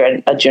least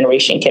where a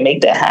generation can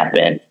make that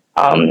happen.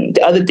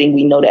 The other thing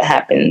we know that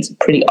happens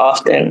pretty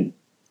often,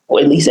 or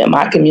at least in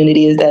my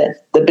community, is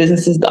that the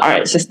businesses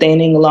aren't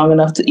sustaining long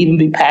enough to even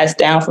be passed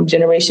down from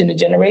generation to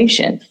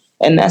generation.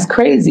 And that's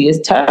crazy.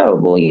 It's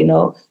terrible, you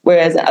know,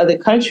 whereas in other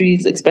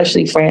countries,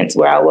 especially France,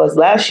 where I was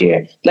last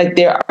year, like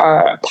there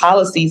are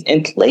policies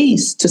in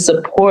place to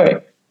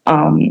support,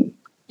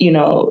 you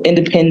know,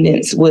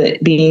 independence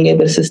with being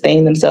able to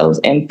sustain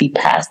themselves and be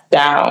passed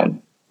down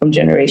from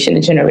generation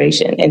to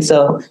generation. And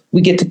so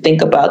we get to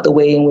think about the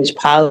way in which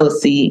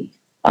policy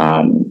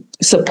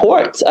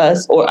supports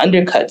us or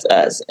undercuts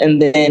us,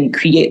 and then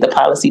create the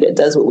policy that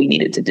does what we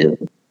need it to do.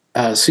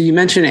 So you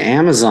mentioned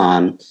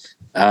Amazon.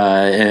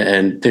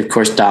 And they, of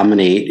course,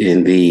 dominate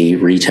in the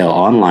retail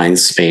online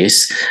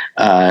space.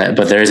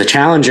 But there's a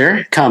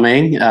challenger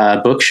coming,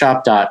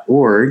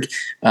 bookshop.org,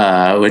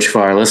 which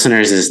for our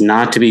listeners is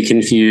not to be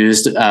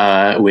confused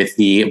with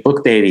the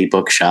BookBaby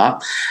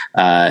bookshop.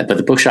 But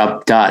the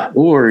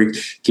bookshop.org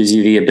gives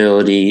you the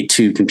ability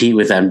to compete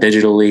with them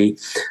digitally.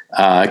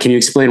 Can you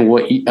explain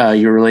what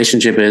your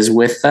relationship is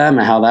with them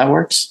and how that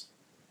works?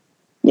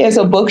 Yeah,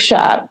 so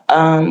Bookshop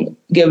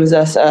gives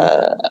us,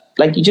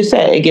 like you just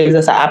said, it gives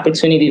us an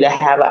opportunity to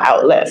have an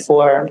outlet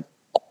for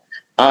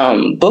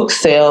book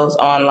sales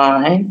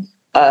online.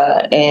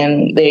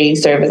 And they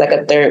serve as like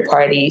a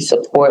third-party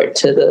support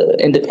to the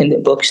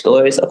independent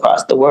bookstores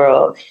across the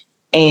world.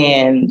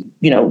 And,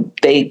 you know,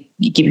 they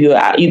give you,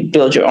 you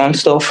build your own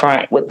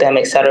storefront with them,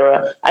 et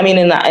cetera. I mean,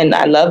 and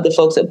I love the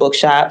folks at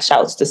Bookshop.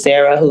 Shouts to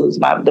Sarah, who's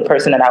the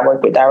person that I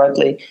work with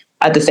directly.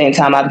 At the same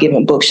time, I've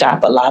given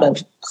Bookshop a lot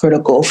of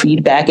critical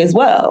feedback as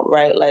well,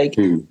 right? Like,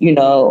 you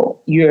know,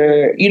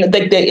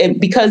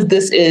 because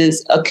this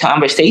is a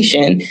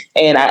conversation,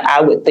 and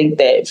I would think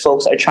that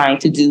folks are trying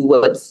to do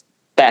what's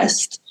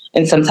best.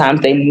 And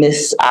sometimes they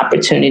miss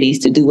opportunities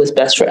to do what's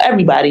best for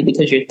everybody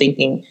because you're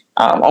thinking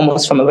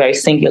almost from a very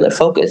singular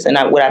focus. And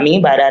what I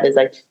mean by that is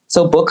like,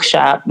 so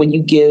Bookshop, when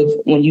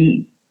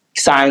you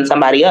sign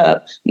somebody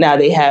up, now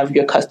they have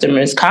your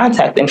customers'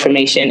 contact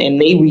information and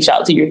they reach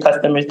out to your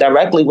customers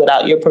directly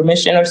without your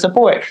permission or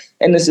support.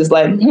 And it's just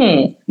like,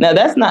 now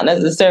that's not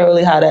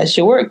necessarily how that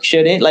should work,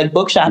 should it? Like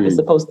Bookshop is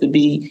supposed to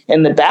be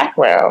in the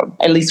background,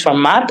 at least from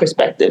my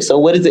perspective. So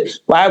what is it?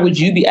 Why would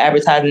you be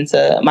advertising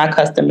to my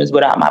customers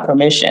without my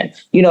permission?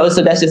 You know,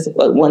 so that's just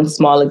one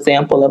small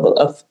example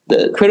of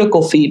the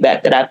critical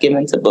feedback that I've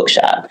given to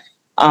Bookshop.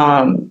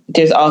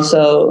 There's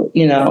also,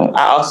 you know,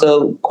 I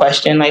also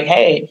question like,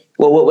 hey,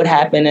 well, what would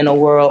happen in a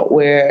world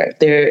where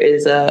there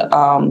is a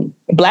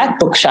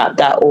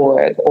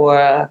blackbookshop.org or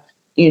a,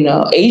 you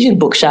know,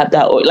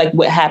 asianbookshop.org? Like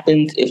what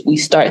happens if we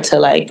start to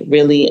like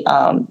really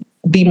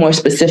be more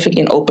specific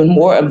and open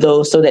more of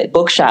those so that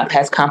Bookshop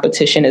has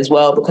competition as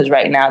well? Because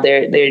right now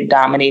they're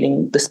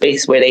dominating the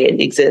space where they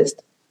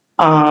exist.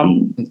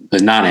 The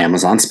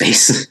non-Amazon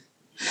space.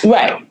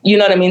 Right. You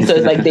know what I mean? So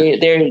it's like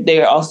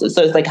they're also,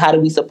 so it's like, how do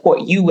we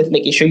support you with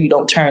making sure you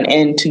don't turn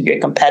into your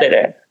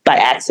competitor by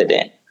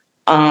accident?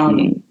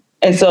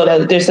 And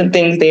so there's some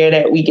things there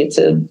that we get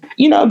to,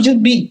 you know,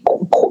 just be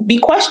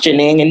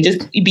questioning and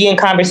just be in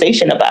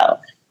conversation about.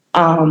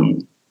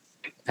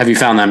 Have you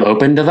found them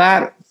open to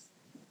that?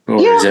 Or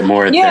is it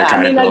more they're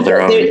trying to build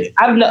their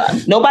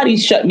own? Nobody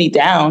shut me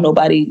down.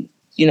 Nobody,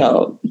 you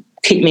know,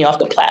 kick me off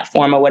the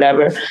platform or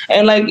whatever.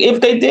 And like, if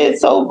they did,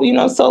 so, you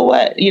know, so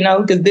what, you know,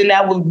 because then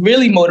that would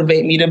really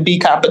motivate me to be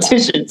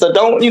competition. So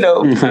don't, you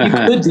know, you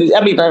could do,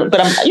 I mean,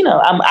 but I'm, you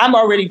know, I'm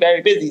already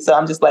very busy. So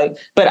I'm just like,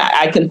 but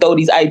I can throw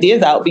these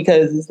ideas out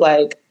because it's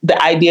like the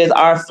ideas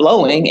are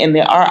flowing and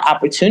there are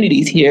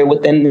opportunities here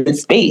within the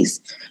space.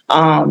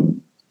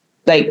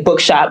 Like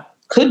Bookshop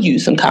could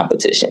use some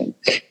competition,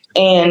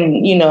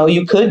 and, you know,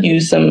 you could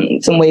use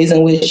some ways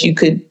in which you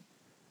could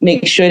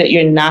make sure that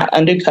you're not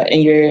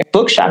undercutting your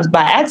bookshops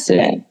by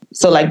accident.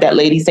 So like that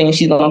lady saying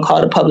she's going to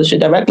call the publisher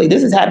directly.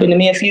 This has happened to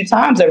me a few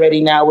times already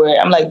now where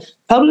I'm like,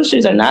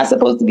 publishers are not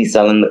supposed to be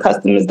selling the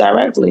customers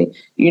directly.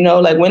 You know,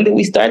 like when did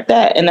we start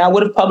that? And now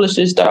what if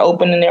publishers start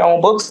opening their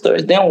own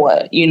bookstores? Then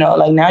what? You know,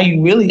 like now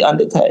you really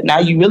undercut. Now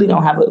you really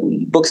don't have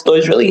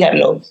bookstores really have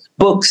no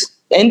books.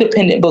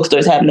 Independent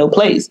bookstores have no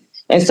place.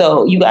 And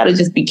so you got to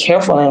just be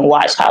careful and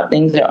watch how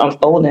things are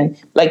unfolding.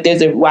 Like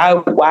there's why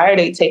are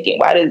they taking,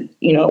 why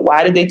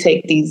did they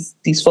take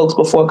these folks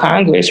before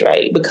Congress,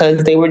 right?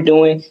 Because they were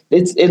doing,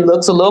 it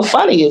looks a little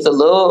funny. It's a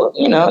little,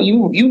 you know,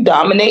 you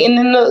dominating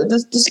in the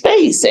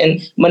space, and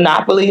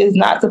monopoly is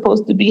not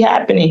supposed to be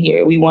happening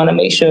here. We want to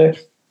make sure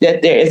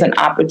that there is an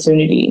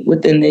opportunity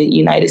within the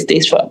United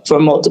States for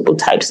multiple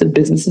types of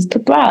businesses to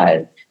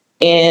thrive.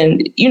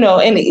 And, you know,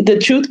 and the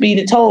truth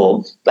be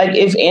told, like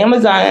if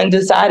Amazon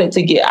decided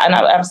to get, and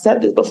I've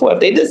said this before, if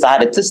they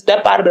decided to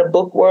step out of the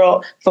book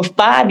world for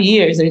 5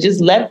 years and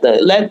just let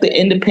the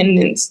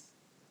independents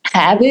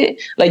have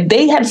it, like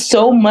they have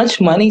so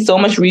much money, so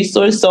much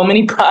resource, so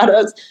many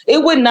products,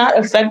 it would not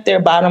affect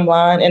their bottom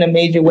line in a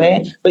major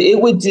way, but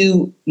it would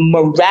do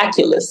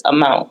miraculous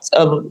amounts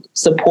of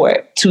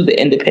support to the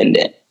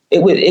independent.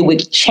 it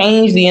would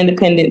change the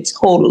Independent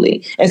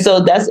totally. And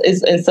so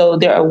so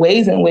there are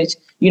ways in which,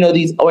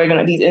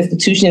 these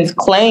institutions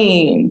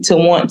claim to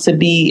want to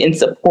be in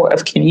support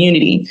of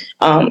community,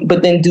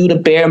 but then do the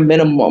bare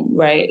minimum,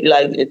 right?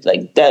 Like it's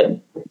like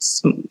that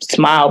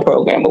smile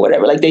program or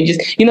whatever. Like they just,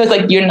 it's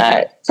like you're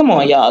not. Come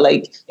on, y'all.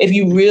 Like if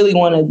you really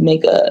want to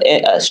make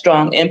a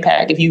strong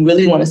impact, if you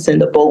really want to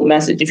send a bold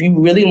message, if you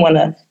really want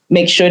to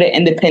make sure that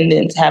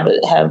independents have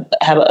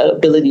an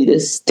ability to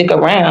stick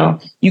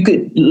around, you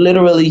could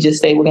literally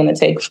just say we're gonna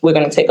take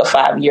a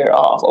 5-year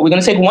off, or we're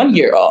gonna take 1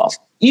 year off.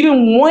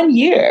 Even 1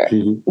 year,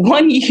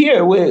 1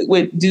 year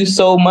would do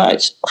so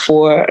much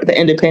for the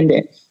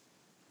Independent.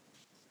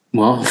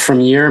 Well,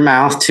 from your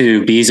mouth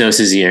to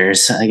Bezos's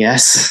ears, I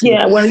guess.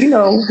 Yeah, well,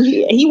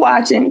 he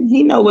watching.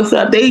 He know what's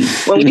up.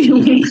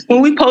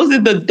 When we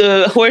posted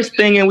the horse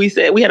thing and we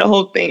said we had a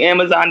whole thing,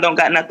 Amazon don't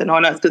got nothing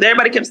on us, because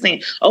everybody kept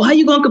saying, "Oh, how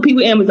you gonna compete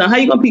with Amazon? How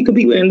you gonna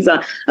compete with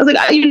Amazon?" I was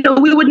like,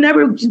 we would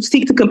never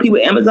seek to compete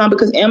with Amazon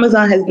because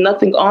Amazon has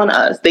nothing on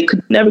us. They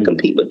could never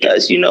compete with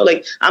us.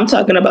 Like I'm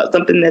talking about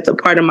something that's a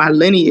part of my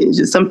lineage.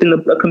 It's something,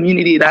 a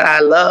community that I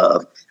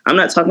love. I'm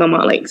not talking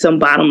about like some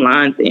bottom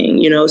line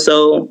thing.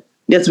 So.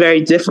 That's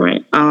very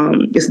different.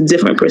 It's a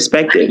different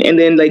perspective. And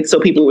then so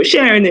people were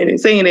sharing it and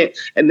saying it.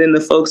 And then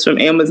the folks from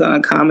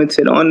Amazon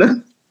commented on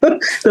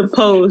the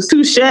post,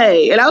 touche.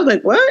 And I was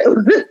like, what?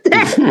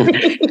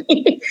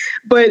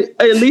 But at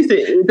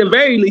the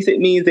very least, it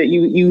means that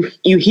you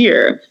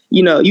hear,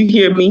 you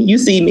hear me, you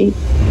see me.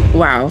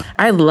 Wow.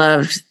 I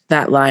loved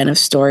that line of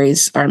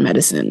stories are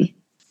medicine.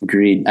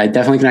 Agreed. I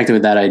definitely connected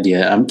with that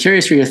idea. I'm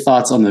curious for your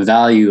thoughts on the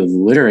value of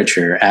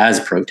literature as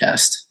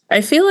protest. I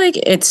feel like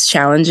it's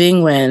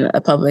challenging when a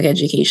public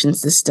education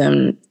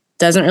system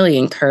doesn't really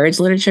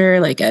encourage literature,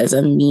 like as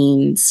a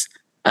means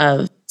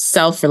of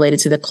self related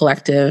to the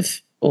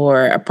collective,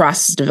 or a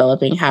process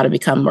developing how to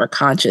become more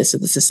conscious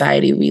of the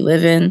society we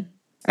live in.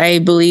 I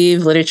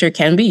believe literature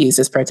can be used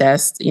as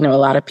protest. A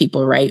lot of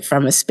people write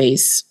from a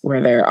space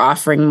where they're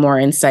offering more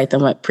insight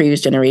than what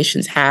previous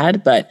generations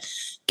had, but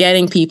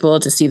getting people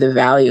to see the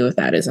value of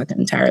that is like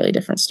an entirely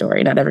different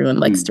story. Not everyone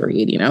likes to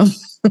read,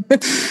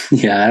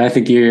 Yeah, and I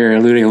think you're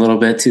alluding a little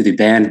bit to the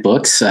banned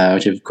books,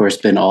 which have, of course,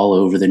 been all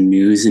over the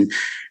news in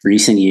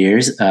recent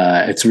years.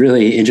 It's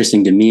really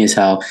interesting to me is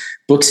how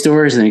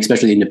bookstores, and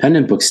especially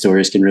independent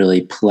bookstores, can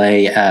really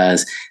play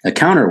as a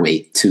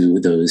counterweight to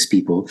those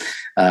people.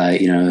 A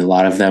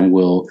lot of them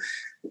will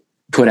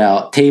put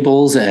out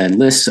tables and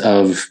lists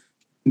of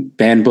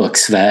banned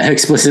books that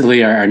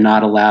explicitly are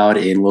not allowed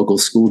in local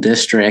school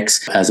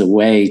districts as a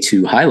way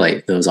to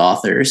highlight those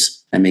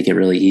authors and make it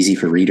really easy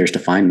for readers to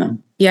find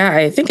them. Yeah,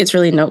 I think it's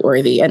really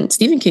noteworthy. And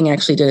Stephen King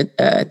actually did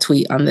a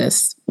tweet on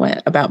this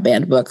about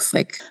banned books,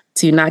 like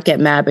to not get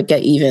mad, but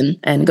get even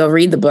and go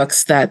read the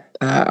books that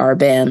are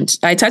banned.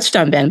 I touched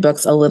on banned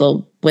books a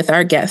little with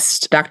our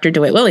guest, Dr.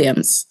 DeWitt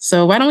Williams.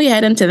 So why don't we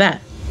head into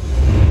that?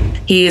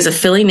 He is a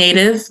Philly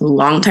native,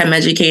 longtime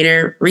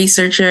educator,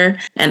 researcher,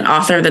 and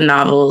author of the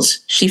novels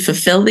She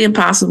Fulfilled the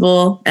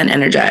Impossible and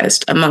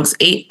Energized, amongst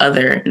 8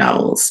 other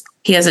novels.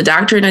 He has a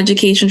doctorate in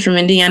education from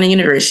Indiana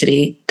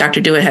University.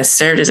 Dr. DeWitt has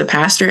served as a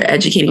pastor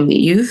educating the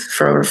youth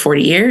for over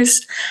 40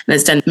 years and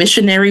has done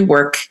missionary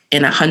work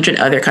in 100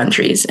 other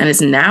countries and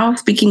is now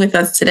speaking with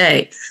us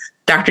today.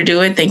 Dr.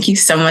 DeWitt, thank you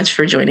so much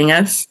for joining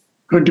us.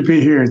 Good to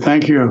be here.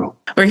 Thank you.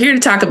 We're here to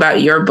talk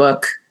about your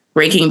book,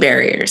 Breaking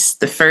Barriers,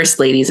 The First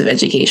Ladies of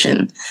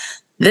Education.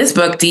 This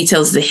book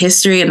details the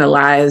history and the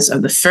lives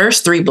of the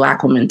first 3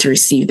 Black women to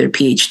receive their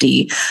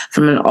PhD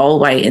from an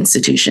all-white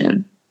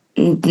institution.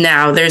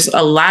 Now, there's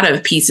a lot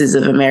of pieces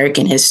of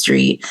American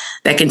history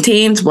that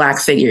contains Black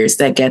figures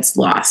that gets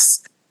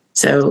lost.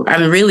 So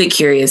I'm really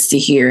curious to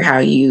hear how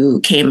you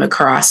came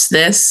across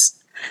this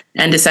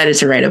and decided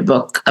to write a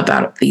book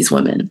about these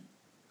women.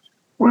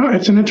 Well,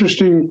 it's an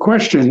interesting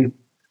question.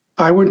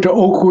 I went to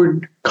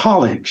Oakwood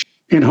College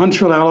in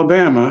Huntsville,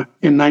 Alabama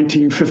in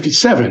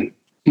 1957.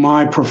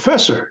 My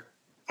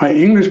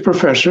English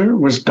professor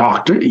was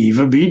Dr.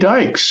 Eva B.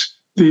 Dykes.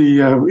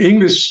 The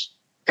English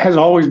has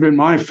always been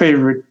my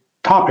favorite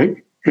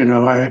topic.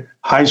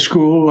 High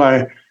school,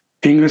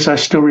 English, I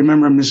still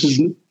remember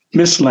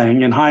Miss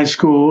Lang in high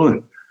school,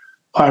 and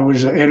I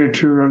was the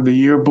editor of the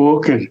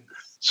yearbook and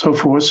so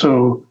forth.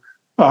 So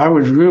I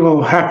was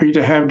real happy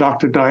to have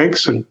Dr.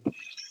 Dykes. And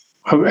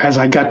as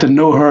I got to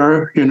know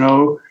her,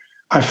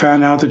 I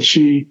found out that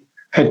she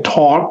had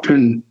taught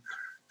in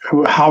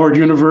Howard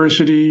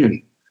University,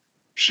 and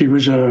she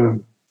was a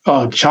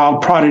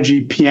child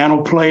prodigy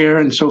piano player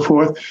and so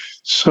forth.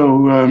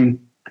 So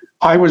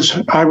I was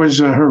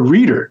her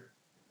reader.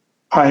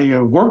 I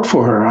worked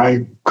for her.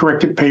 I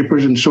corrected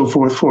papers and so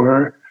forth for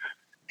her.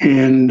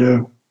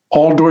 And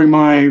all during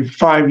my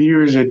 5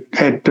 years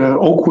at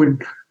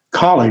Oakwood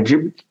College,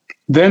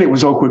 then it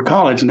was Oakwood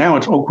College, now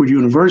it's Oakwood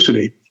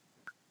University.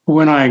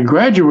 When I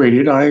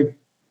graduated, I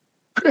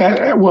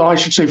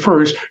should say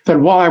first that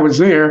while I was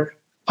there,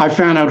 I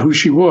found out who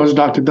she was,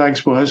 Dr.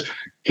 Dykes was,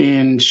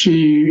 and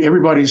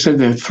everybody said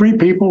there are 3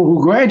 people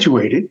who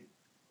graduated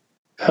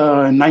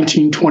in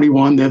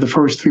 1921. They're the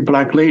first 3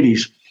 Black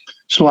ladies.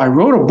 So I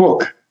wrote a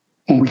book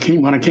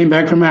when I came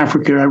back from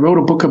Africa. I wrote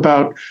a book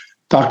about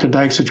Dr.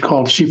 Dykes. It's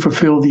called "She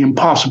Fulfilled the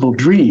Impossible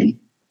Dream."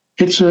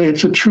 It's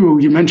a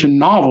true. You mentioned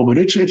novel, but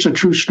it's a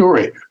true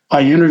story.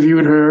 I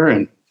interviewed her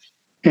and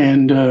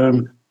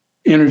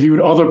interviewed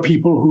other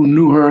people who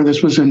knew her.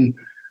 This was in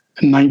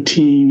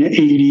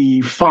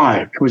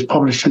 1985. It was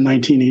published in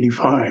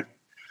 1985.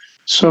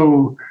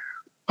 So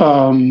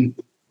 30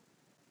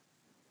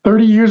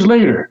 years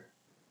later,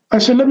 I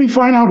said, let me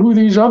find out who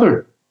these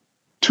other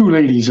two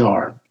ladies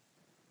are.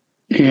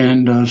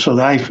 And so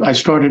I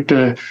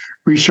started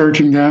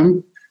researching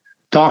them.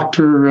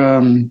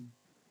 Dr.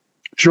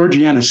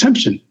 Georgiana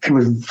Simpson, it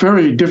was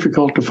very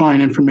difficult to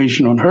find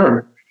information on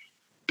her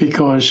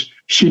because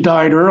she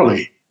died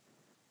early.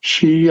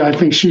 I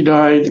think she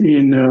died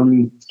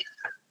in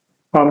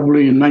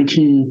probably in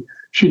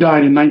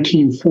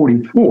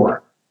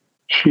 1944.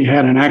 She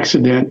had an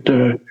accident.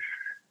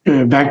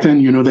 Back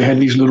then, they had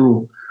these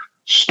little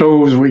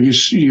stoves where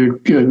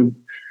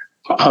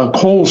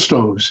coal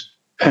stoves,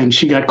 and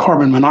she got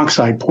carbon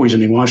monoxide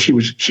poisoning while she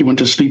went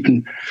to sleep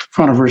in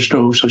front of her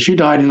stove. So she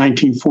died in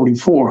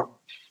 1944.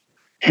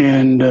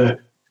 And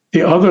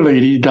the other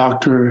lady,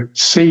 Dr.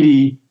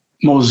 Sadie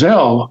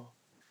Moselle,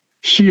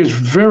 she is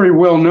very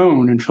well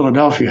known in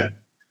Philadelphia.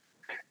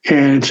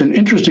 And it's an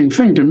interesting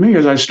thing to me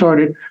as I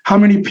started, how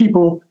many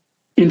people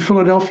in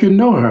Philadelphia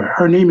know her?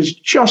 Her name has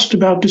just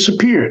about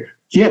disappeared,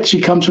 yet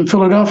she comes from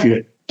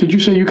Philadelphia. Did you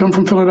say you come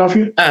from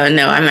Philadelphia?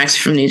 No, I'm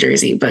actually from New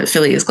Jersey, but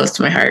Philly is close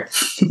to my heart.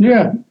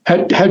 Yeah.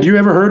 Had you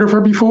ever heard of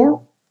her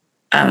before?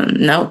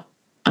 No.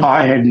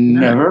 I had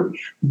never.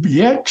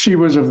 Yet she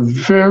was a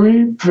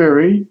very,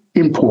 very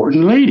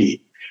important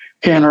lady.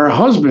 And her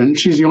husband,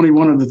 she's the only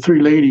one of the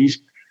three ladies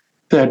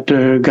that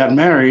got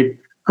married.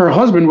 Her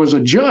husband was a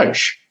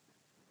judge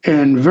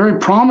and very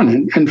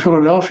prominent in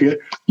Philadelphia,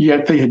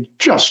 yet they had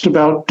just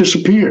about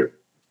disappeared.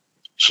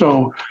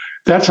 So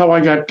that's how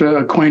I got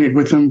acquainted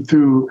with them,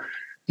 through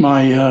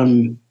my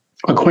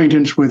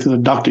acquaintance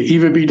with Dr.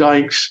 Eva B.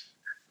 Dykes,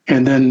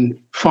 and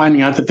then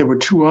finding out that there were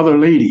two other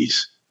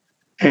ladies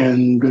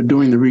and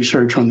doing the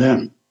research on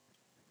them.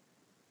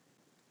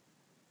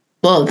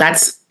 Well,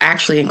 that's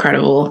actually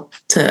incredible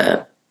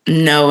to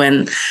know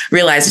and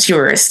realize that you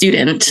were a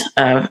student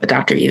of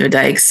Dr. Eva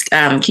Dykes.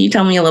 Can you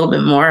tell me a little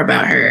bit more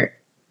about her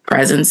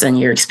presence and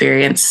your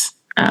experience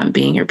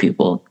being her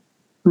pupil?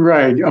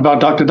 Right, about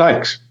Dr.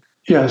 Dykes.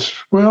 Yes.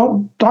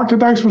 Well, Dr.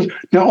 Dykes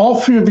now all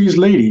three of these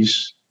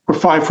ladies were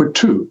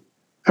 5'2".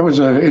 That was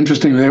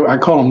interesting. I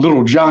call them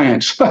little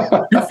giants.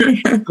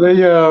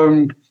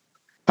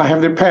 I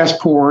have their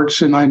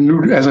passports, and I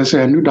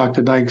knew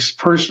Dr. Dykes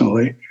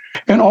personally,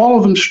 and all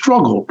of them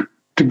struggled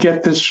to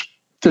get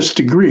this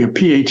degree, a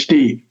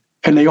PhD,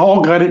 and they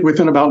all got it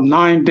within about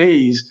 9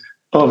 days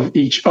of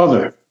each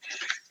other.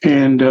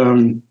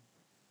 And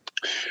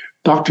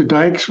Dr.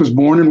 Dykes was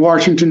born in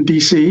Washington,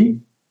 D.C.,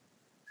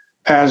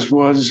 as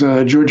was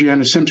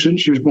Georgiana Simpson.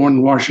 She was born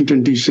in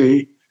Washington,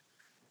 D.C.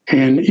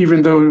 And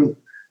even though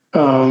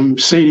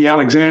Sadie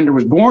Alexander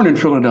was born in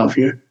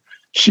Philadelphia,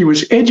 she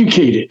was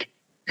educated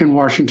in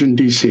Washington,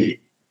 D.C.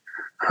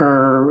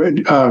 Her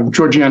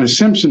Georgiana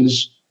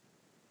Simpson's,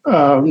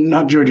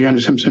 not Georgiana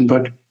Simpson,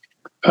 but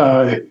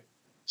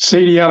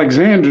Sadie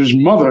Alexander's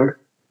mother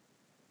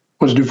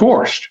was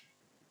divorced,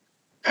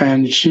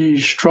 and she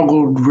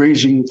struggled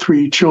raising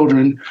 3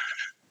 children.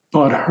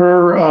 But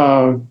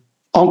her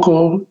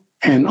uncle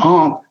and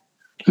aunt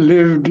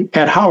lived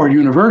at Howard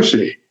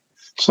University,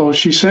 so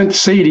she sent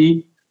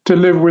Sadie to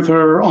live with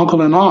her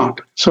uncle and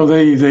aunt. So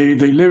they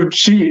lived.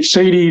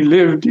 Sadie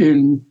lived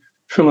in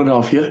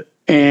Philadelphia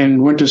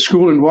and went to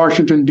school in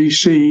Washington,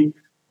 D.C.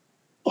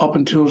 up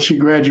until she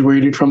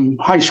graduated from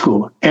high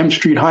school, M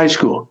Street High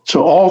School.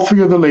 So all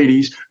 3 of the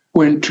ladies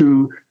went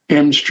to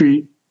M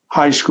Street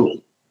High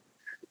School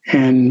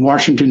in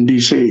Washington,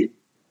 D.C.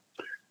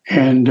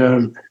 And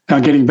now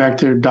getting back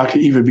to Dr.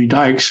 Eva B.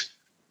 Dykes,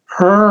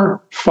 her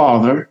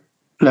father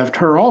left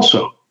her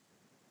also.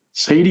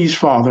 Sadie's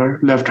father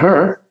left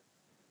her,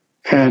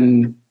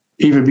 and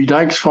Eva B.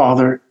 Dykes'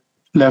 father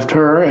left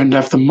her and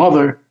left the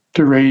mother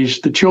to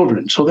raise the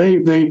children. So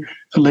the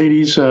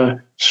ladies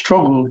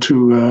struggled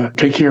to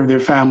take care of their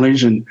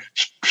families and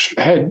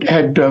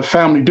had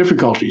family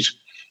difficulties.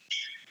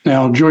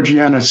 Now,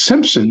 Georgiana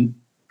Simpson,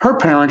 her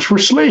parents were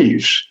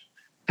slaves.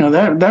 Now,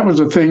 that was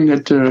a thing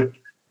that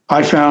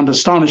I found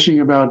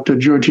astonishing about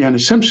Georgiana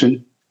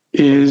Simpson,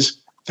 is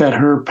that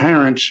her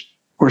parents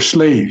were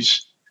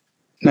slaves.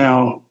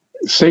 Now,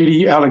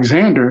 Sadie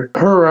Alexander,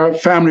 her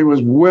family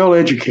was well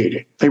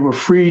educated. They were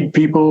freed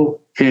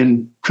people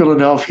in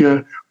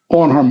Philadelphia.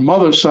 On her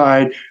mother's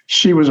side,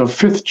 she was a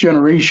 5th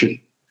generation.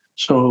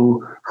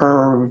 So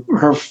her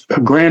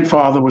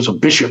grandfather was a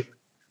bishop.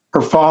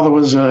 Her father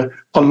was a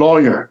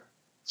lawyer.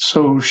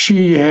 So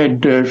she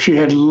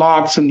had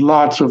lots and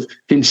lots of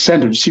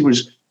incentives.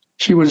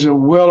 She was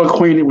well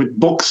acquainted with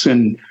books,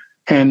 and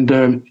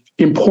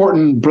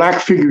important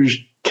Black figures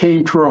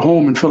came to her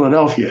home in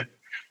Philadelphia.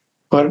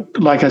 But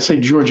like I say,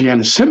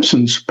 Georgiana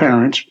Simpson's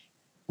parents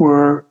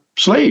were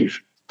slaves.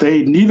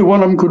 Neither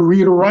one of them could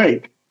read or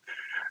write.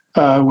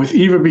 With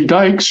Eva B.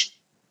 Dykes,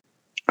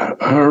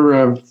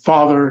 her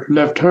father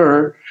left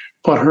her,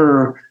 but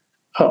her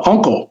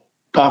uncle,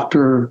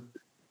 Dr.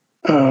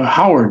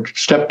 Howard,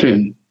 stepped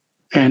in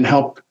and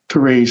helped to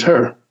raise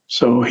her.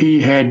 So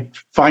he had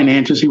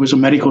finances. He was a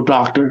medical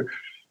doctor,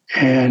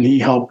 and he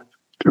helped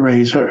to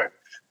raise her.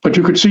 But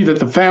you could see that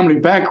the family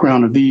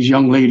background of these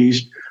young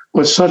ladies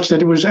was such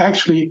that it was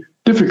actually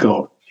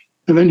difficult.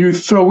 And then you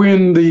throw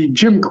in the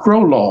Jim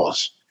Crow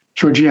laws.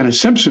 Georgiana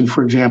Simpson,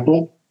 for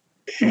example,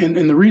 and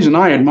the reason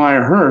I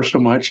admire her so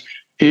much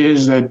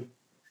is that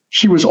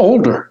she was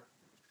older.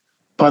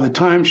 By the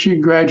time she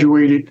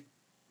graduated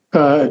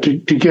to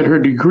get her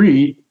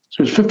degree,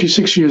 she was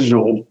 56 years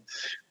old,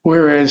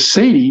 whereas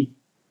Sadie,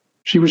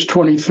 she was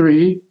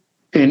 23,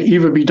 and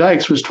Eva B.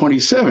 Dykes was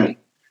 27.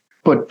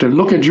 But to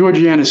look at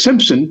Georgiana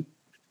Simpson,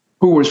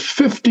 who was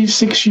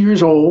 56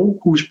 years old,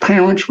 whose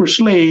parents were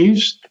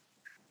slaves,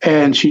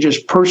 and she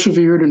just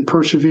persevered and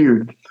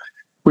persevered.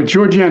 With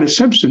Georgiana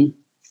Simpson,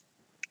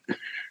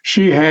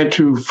 she had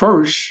to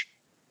first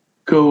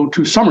go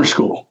to summer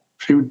school.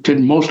 She did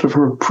most of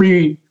her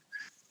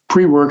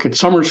pre-work at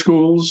summer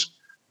schools,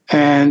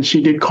 and she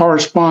did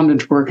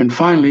correspondence work, and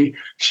finally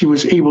she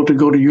was able to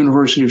go to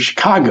University of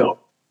Chicago.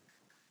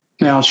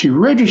 Now, she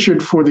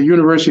registered for the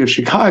University of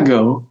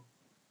Chicago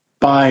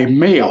by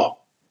mail.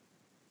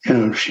 You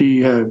know,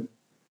 she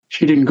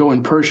didn't go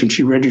in person.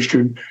 She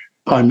registered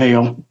by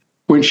mail.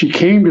 When she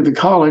came to the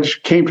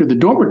college, came to the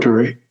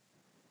dormitory,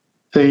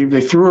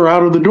 they threw her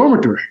out of the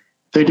dormitory.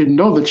 They didn't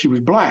know that she was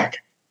Black.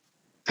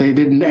 They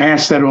didn't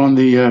ask that on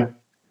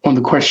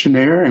the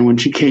questionnaire. And when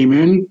she came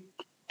in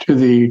to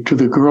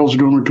the girls'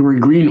 dormitory,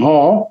 Green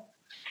Hall,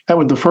 that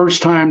was the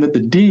first time that the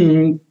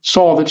dean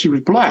saw that she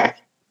was Black.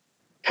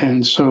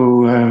 And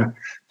so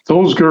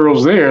those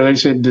girls there, they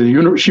said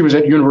she was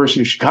at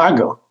University of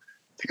Chicago.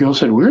 The girl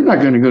said, "We're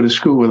not going to go to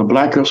school with a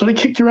Black girl." So they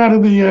kicked her out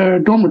of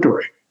the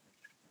dormitory.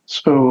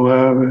 So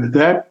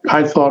that,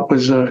 I thought,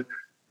 was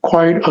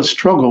quite a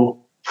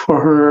struggle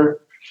for her.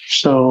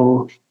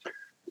 So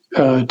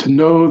to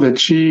know that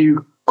she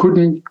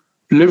couldn't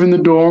live in the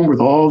dorm with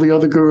all the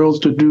other girls,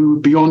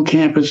 be on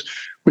campus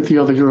with the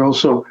other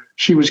girls, so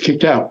she was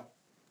kicked out.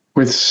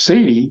 With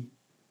Sadie,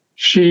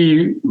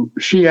 she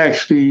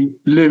actually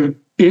lived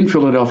in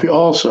Philadelphia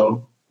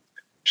also.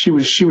 She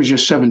was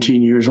just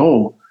 17 years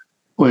old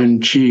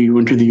when she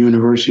went to the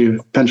University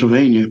of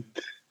Pennsylvania.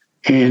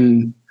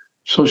 And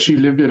so she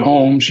lived at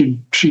home.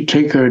 She'd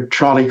take a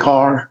trolley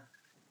car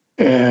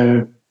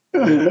to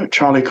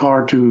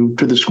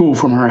the school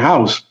from her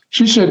house.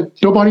 She said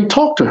nobody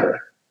talked to her.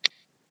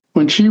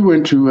 When she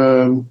went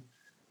to,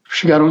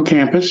 she got on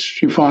campus,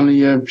 she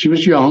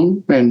was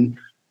young. And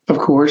of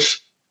course,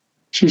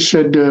 she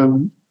said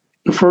the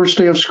first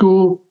day of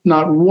school,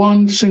 not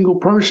one single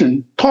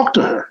person talked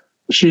to her.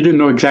 She didn't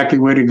know exactly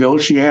where to go.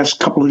 She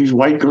asked a couple of these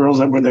white girls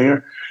that were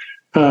there,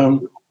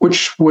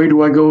 which way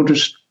do I go to?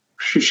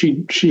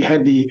 She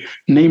had the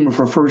name of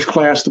her first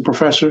class, the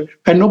professor,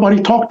 and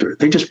nobody talked to her.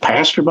 They just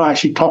passed her by.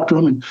 She talked to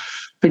them, and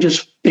they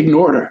just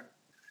ignored her.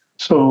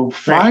 So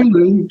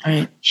finally,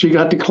 She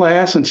got to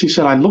class, and she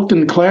said, I looked in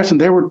the class, and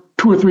there were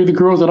 2 or 3 of the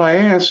girls that I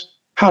asked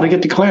how to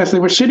get to class. They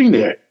were sitting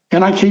there,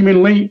 and I came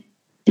in late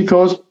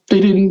because they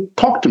didn't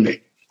talk to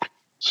me.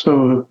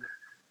 So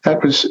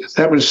that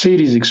was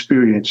Sadie's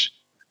experience.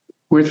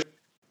 With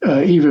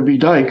Eva B.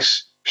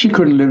 Dykes, she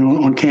couldn't live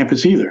on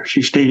campus either.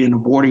 She stayed in a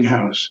boarding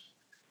house.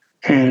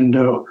 And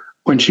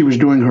when she was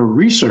doing her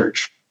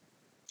research,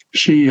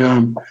 she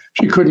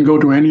couldn't go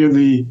to any of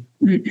the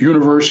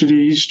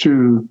universities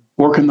to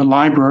work in the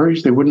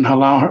libraries. They wouldn't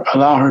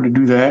allow her to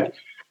do that.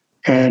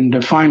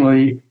 And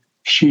finally,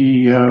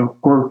 she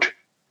worked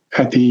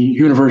at the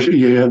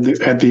university,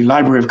 at the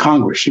Library of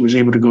Congress. She was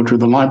able to go to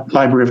the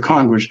Library of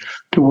Congress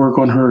to work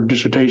on her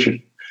dissertation.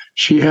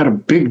 She had a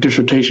big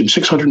dissertation,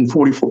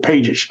 644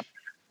 pages.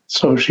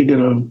 So she did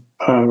a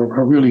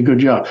really good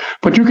job.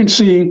 But you can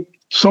see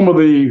some of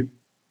the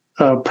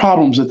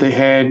problems that they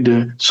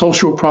had,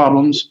 social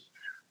problems.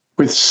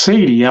 With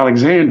Sadie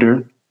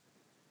Alexander,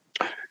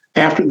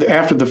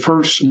 after the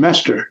first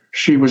semester,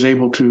 she was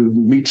able to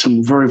meet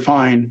some very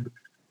fine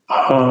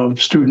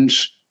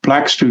students,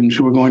 Black students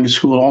who were going to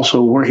school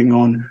also working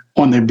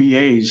on their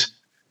BAs.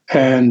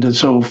 And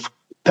so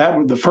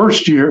that the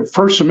first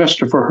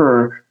semester for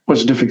her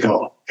was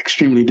difficult,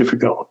 extremely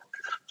difficult.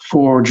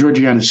 For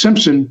Georgiana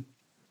Simpson,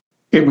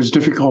 it was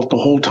difficult the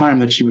whole time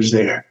that she was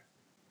there.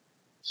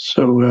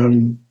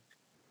 So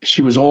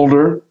she was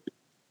older.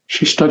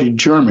 She studied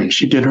German.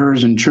 She did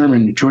hers in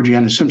German,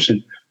 Georgiana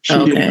Simpson. She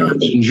did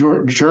hers in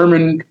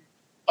German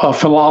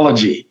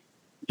philology.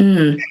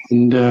 Mm.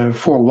 And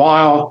for a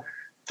while,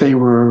 they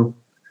were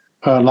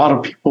a lot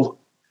of people.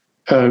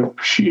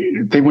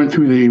 They went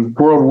through the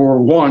World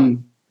War I,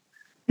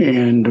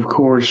 and of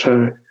course,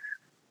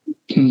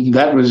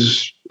 that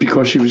was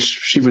because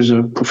she was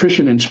a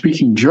proficient in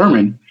speaking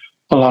German.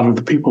 A lot of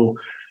the people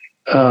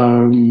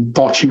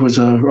thought she was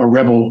a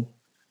rebel,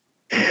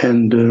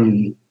 and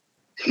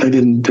they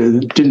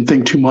didn't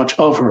think too much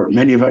of her.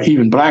 Many of our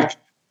even Black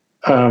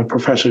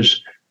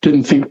professors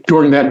didn't think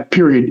during that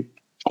period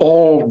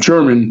all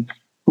German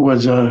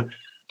was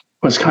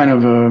kind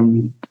of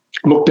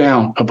looked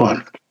down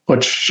upon,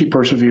 but she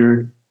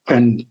persevered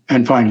and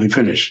finally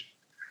finished.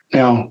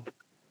 Now,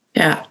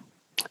 yeah,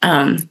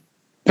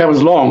 that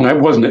was long,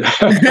 wasn't it?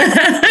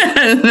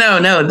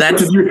 No,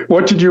 that's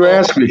what did you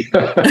ask me?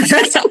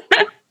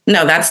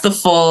 No, that's the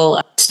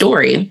full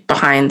story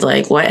behind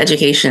like what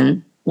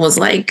education was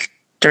like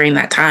during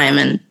that time.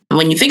 And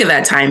when you think of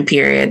that time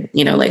period,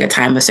 like a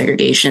time of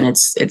segregation,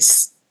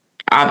 it's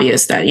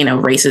obvious that,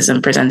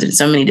 racism presented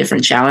so many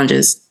different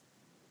challenges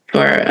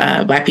for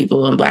Black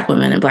people and Black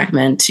women and Black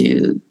men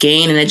to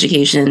gain an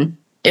education.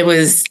 It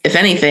was, if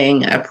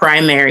anything, a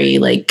primary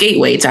like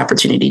gateway to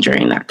opportunity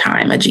during that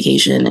time.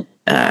 Education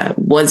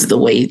was the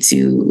way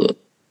to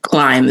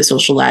climb the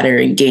social ladder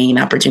and gain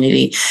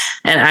opportunity.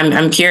 And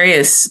I'm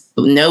curious,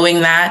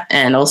 knowing that,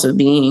 and also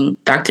being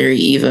Dr.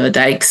 Eva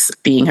Dykes,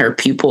 being her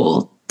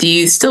pupil, do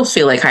you still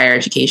feel like higher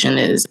education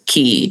is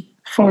key?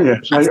 Oh,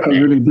 yes, I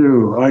really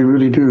do. I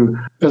really do.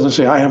 As I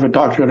say, I have a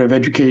doctorate of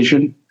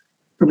education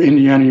from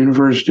Indiana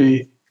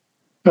University.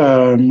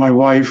 My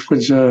wife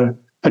was a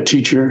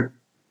teacher.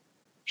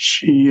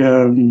 She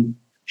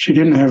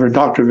didn't have her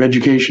doctorate of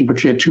education, but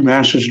she had 2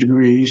 master's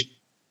degrees.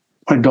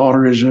 My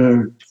daughter is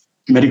a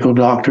medical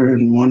doctor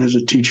and one is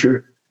a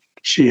teacher.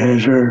 She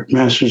has her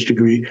master's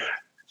degree.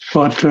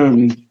 But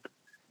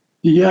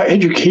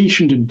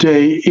education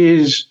today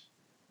is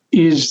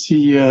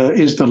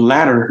the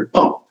ladder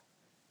up,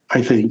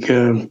 I think.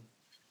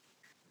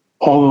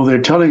 Although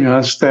they're telling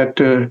us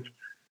that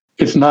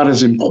it's not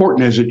as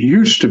important as it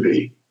used to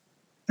be.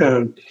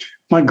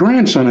 My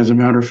grandson, as a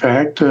matter of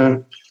fact,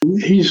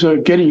 he's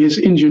getting his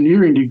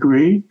engineering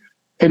degree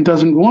and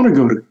doesn't want to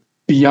go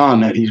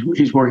beyond that.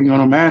 He's working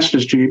on a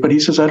master's degree, but he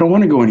says, I don't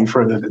want to go any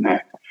further than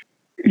that.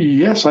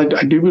 Yes, I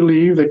do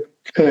believe that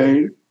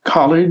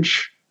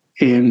college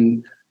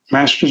and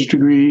master's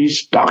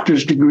degrees,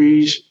 doctor's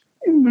degrees,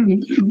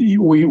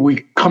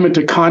 we come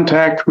into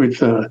contact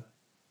with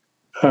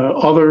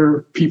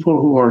other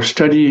people who are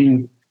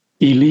studying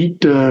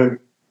elite, a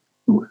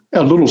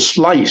little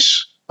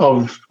slice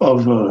of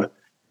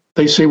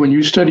they say when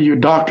you study your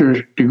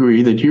doctor's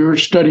degree that you're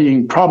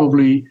studying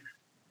probably,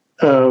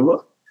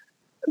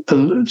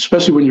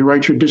 especially when you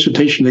write your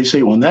dissertation, they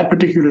say on that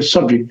particular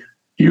subject,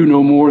 you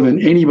know more than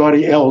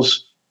anybody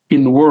else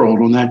in the world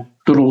on that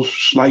little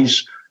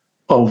slice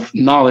of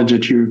knowledge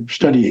that you're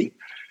studying.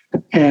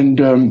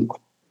 And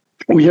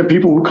we have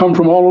people who come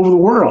from all over the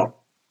world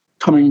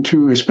coming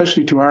to,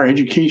 especially to our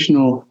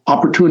educational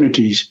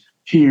opportunities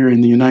here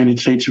in the United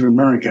States of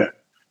America,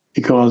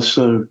 because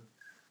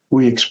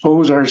we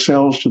expose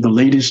ourselves to the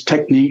latest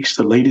techniques,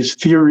 the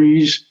latest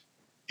theories.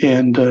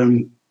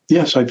 And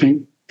yes, I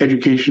think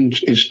education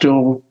is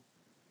still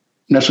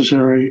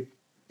necessary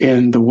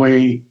and the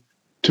way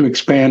to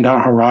expand our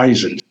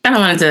horizons. I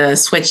wanted to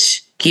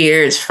switch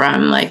gears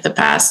from like the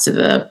past to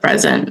the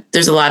present.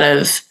 There's a lot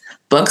of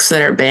books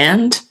that are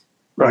banned,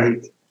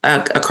 right,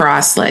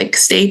 across like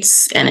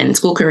states and in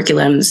school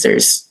curriculums.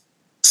 There's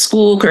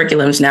school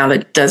curriculums now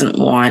that doesn't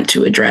want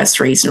to address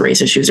race and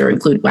race issues or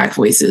include Black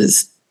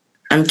voices.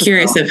 I'm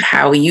curious of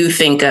how you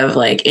think of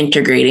like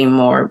integrating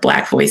more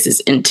Black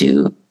voices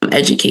into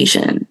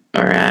education,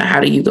 or how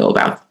do you go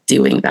about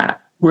doing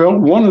that? Well,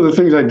 one of the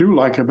things I do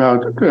like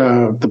about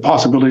the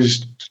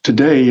possibilities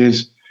today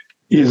is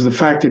the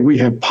fact that we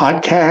have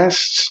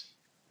podcasts,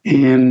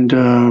 and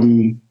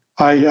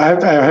I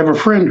have a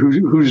friend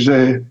who's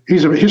a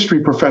history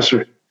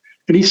professor,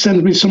 and he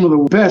sends me some of the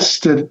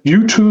best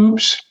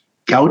YouTubes.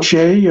 Gauche,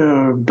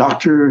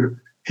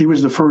 he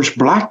was the first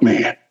Black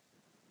man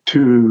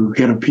to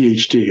get a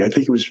PhD. I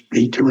think it was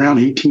around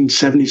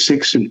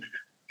 1876,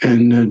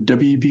 and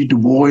W.E.B. Du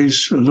Bois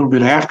a little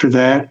bit after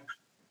that.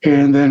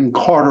 And then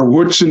Carter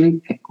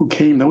Woodson, who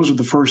came, those were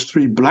the first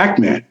 3 Black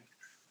men.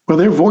 Well,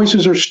 their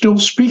voices are still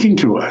speaking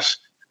to us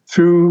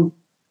through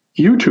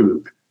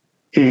YouTube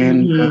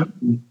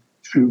and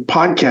through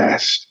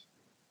podcasts.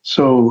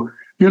 So,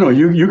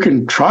 you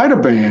can try to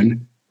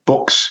ban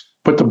books,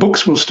 but the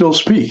books will still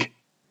speak.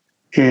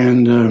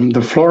 And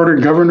the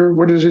Florida governor,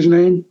 what is his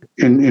name?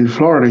 In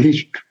Florida,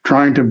 he's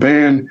trying to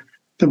ban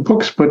the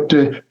books, but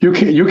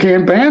you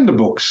can't ban the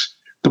books.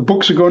 The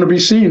books are going to be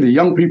seen. The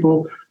young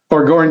people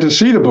are going to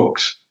see the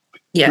books.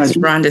 Yes,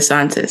 Ron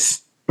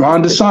DeSantis.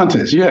 Ron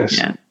DeSantis, yes.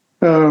 Yeah.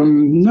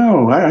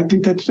 No, I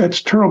think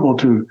that's terrible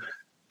to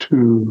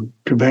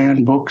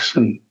ban books,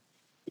 and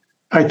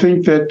I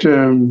think that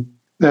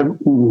that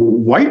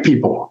white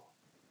people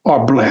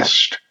are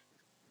blessed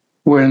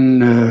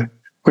when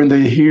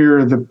they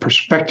hear the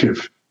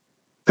perspective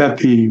that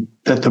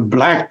the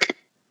Black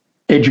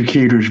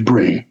educators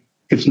bring.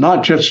 It's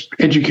not just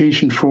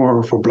education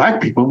for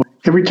Black people.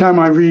 Every time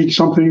I read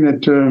something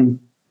that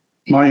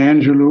Maya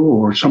Angelou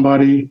or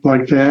somebody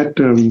like that,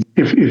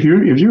 if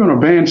you're going to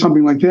ban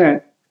something like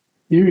that,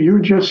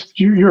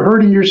 you're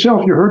hurting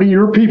yourself. You're hurting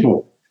your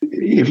people.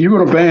 If you're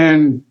going to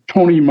ban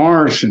Toni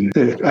Morrison,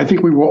 I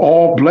think we were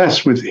all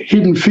blessed with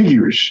Hidden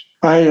Figures.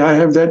 I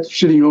have that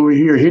sitting over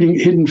here,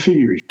 Hidden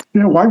Figures.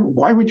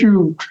 Why would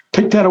you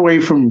take that away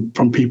from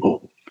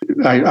people?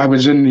 I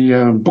was in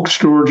the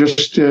bookstore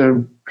just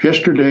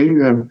yesterday,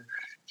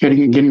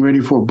 getting ready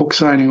for a book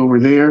signing over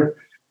there.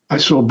 I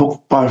saw a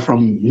book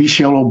from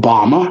Michelle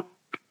Obama.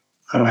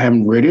 I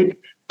haven't read it.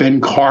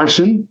 Ben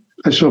Carson.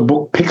 I saw a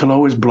book,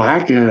 Piccolo is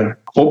Black.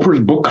 Oprah's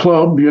Book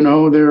Club.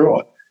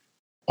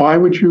 Why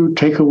would you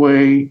take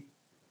away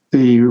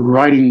the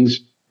writings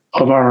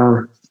of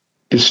our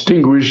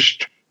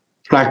distinguished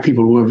Black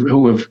people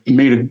who have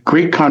made a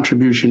great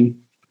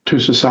contribution to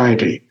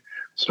society?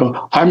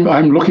 So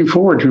I'm looking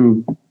forward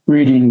to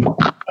reading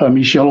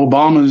Michelle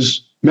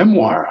Obama's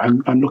memoir.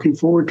 I'm looking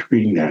forward to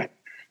reading that.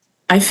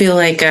 I feel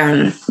like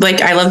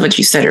I love what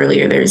you said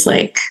earlier. There's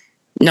like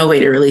no way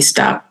to really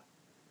stop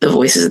the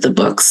voices of the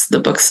books. The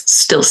books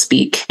still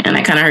speak. And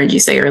I kind of heard you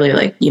say earlier,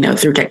 like,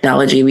 through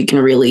technology, we can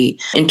really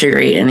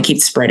integrate and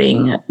keep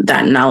spreading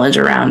that knowledge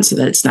around so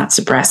that it's not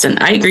suppressed.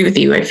 And I agree with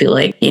you. I feel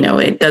like,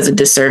 it does a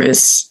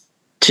disservice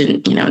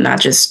to, not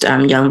just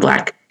young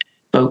Black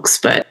folks,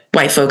 but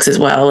white folks as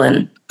well.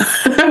 And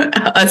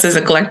us as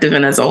a collective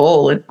and as a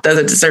whole, it does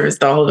a disservice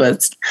to all of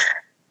us.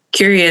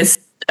 Curious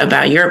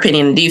about your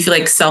opinion. Do you feel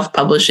like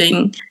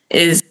self-publishing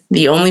is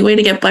the only way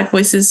to get Black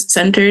voices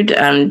centered?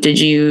 Did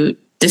you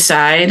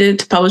decide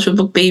to publish with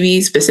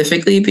BookBaby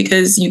specifically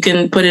because you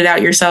can put it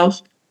out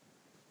yourself?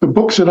 The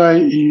books that I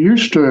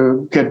used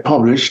to get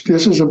published,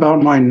 this is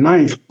about my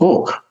 9th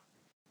book.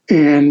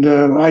 And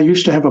I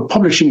used to have a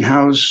publishing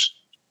house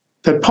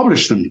that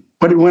published them,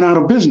 but it went out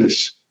of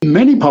business.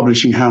 Many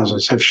publishing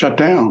houses have shut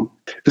down,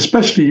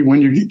 especially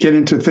when you get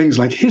into things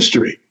like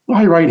history.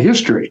 I write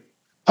history.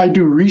 I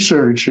do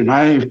research, and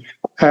I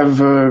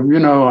have,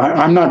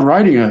 I'm not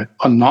writing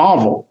a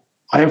novel.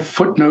 I have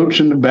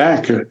footnotes in the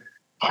back,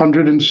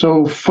 100 and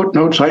so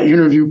footnotes. I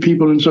interview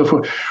people and so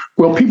forth.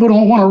 Well, people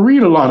don't want to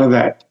read a lot of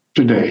that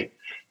today.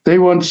 They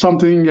want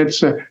something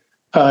that's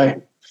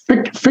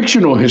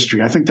fictional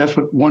history. I think that's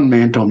what one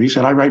man told me. He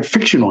said, I write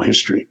fictional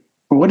history.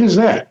 Well, what is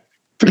that?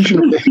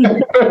 Fictional.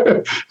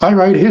 I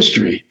write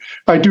history.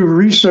 I do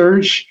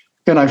research,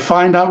 and I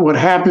find out what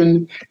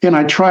happened, and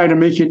I try to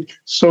make it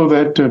so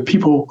that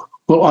people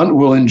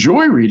will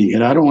enjoy reading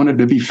it. I don't want it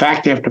to be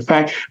fact after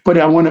fact, but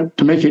I want it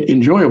to make it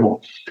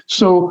enjoyable.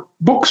 So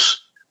books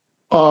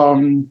are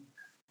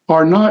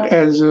not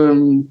as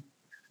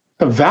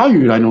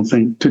valued, I don't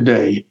think,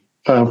 today.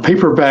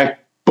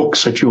 Paperback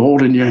books that you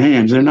hold in your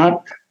hands, they're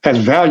not as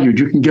valued.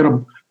 You can get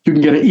an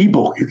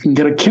ebook, you can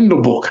get a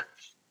Kindle book,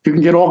 you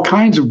can get all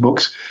kinds of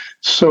books.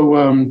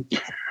 So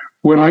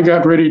when I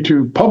got ready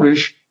to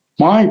publish,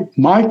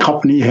 my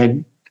company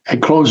had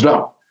closed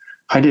up.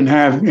 I didn't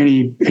have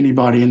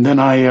anybody, and then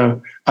I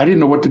didn't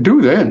know what to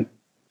do then.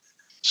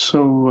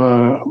 So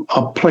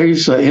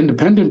an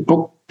independent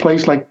book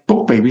place like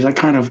BookBaby, I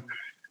kind of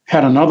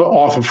had another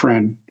author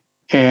friend,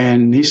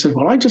 and he said,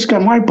 well, I just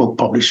got my book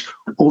published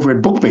over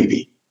at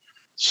BookBaby.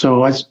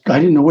 So I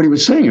didn't know what he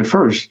was saying at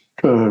first.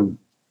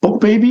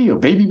 BookBaby or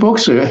baby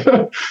books?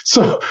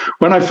 So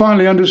when I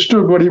finally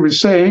understood what he was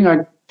saying,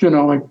 I did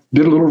a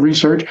little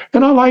research,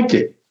 and I liked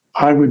it.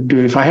 I would,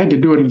 if I had to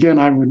do it again,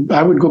 I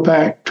would go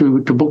back to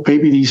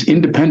BookBaby, these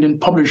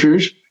independent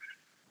publishers.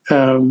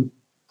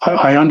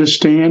 I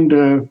understand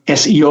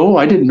SEO.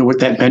 I didn't know what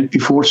that meant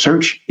before.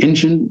 Search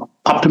engine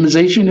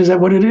optimization. Is that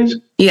what it is?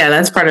 Yeah,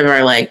 that's part of our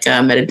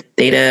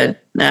metadata.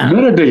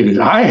 Metadata.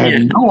 I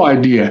had no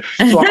idea.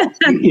 So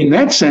in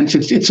that sense,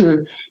 it's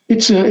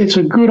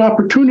a good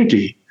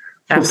opportunity.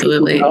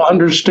 Absolutely. To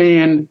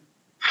understand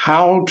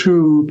how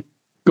to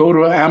go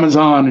to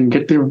Amazon and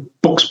get their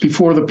books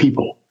before the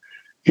people.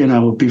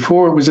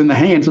 Before it was in the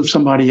hands of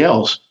somebody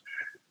else.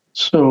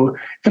 So,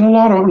 and a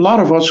lot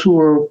of us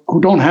who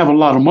don't have a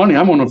lot of money,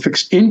 I'm on a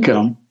fixed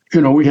income,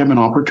 we have an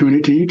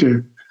opportunity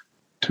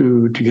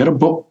to get a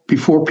book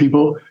before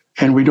people,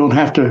 and we don't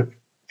have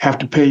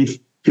to pay,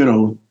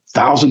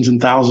 thousands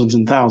and thousands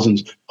and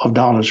thousands of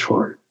dollars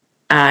for it.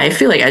 I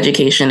feel like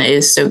education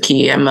is so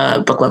key. I'm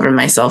a book lover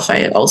myself.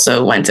 I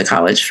also went to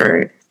college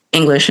for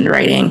English and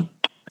writing.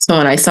 So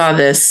when I saw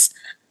this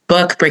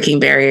book, Breaking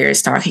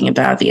Barriers, talking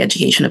about the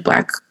education of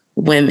Black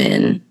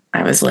women,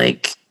 I was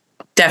like,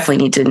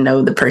 definitely need to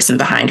know the person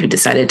behind who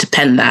decided to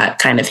pen that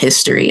kind of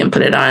history and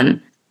put it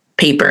on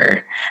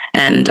paper.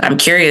 And I'm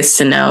curious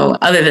to know,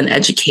 other than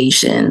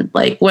education,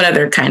 like what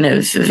other kind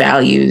of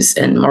values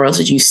and morals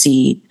did you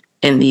see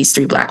in these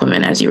 3 Black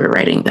women as you were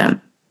writing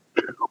them?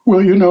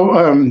 Well,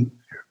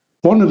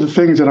 one of the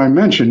things that I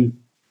mentioned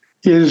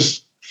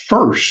is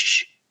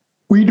first,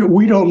 we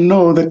don't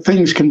know that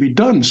things can be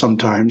done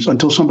sometimes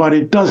until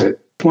somebody does it.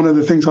 One of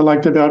the things I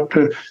liked about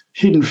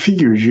Hidden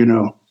Figures,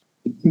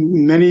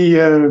 many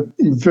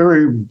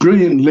very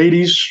brilliant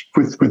ladies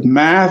with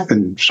math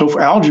and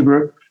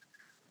algebra,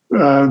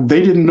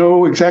 they didn't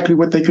know exactly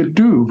what they could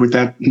do with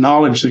that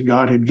knowledge that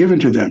God had given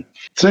to them.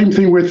 Same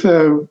thing with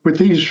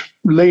these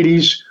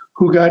ladies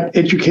who got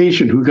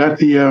education, who got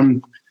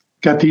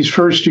these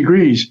first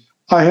degrees.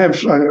 I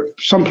have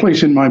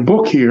someplace in my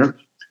book here,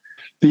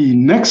 the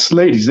next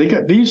ladies,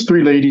 these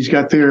 3 ladies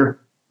got their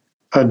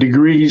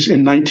degrees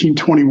in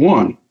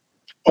 1921.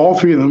 All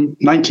 3 of them,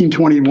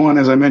 1921,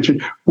 as I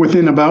mentioned,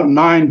 within about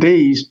 9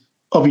 days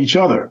of each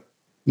other.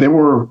 there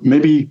were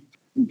maybe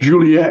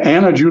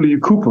Anna Julia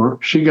Cooper.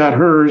 She got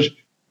hers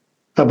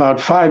about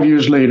 5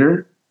 years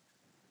later,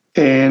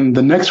 and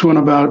the next one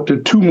about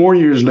 2 more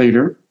years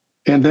later,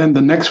 and then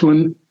the next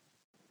one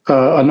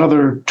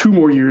another 2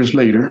 more years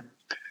later.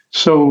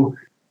 So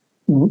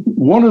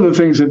one of the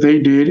things that they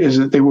did is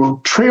that they were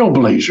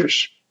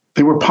trailblazers.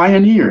 They were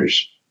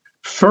pioneers.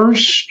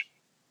 First,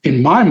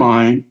 in my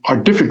mind, are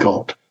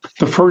difficult.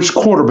 The first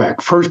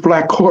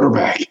black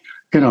quarterback,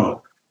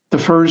 the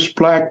first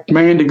black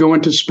man to go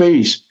into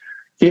space.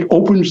 It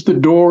opens the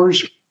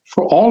doors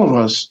for all of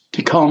us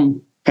to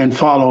come and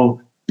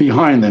follow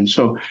behind them.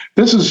 So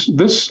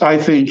this I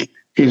think,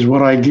 is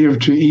what I give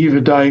to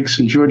Eva Dykes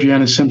and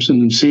Georgiana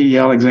Simpson and Sadie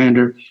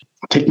Alexander.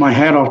 I take my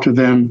hat off to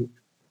them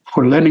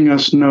for letting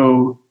us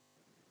know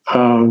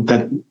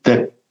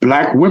that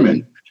black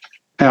women,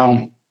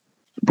 now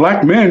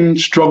black men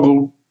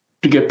struggled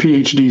to get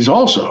PhDs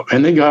also,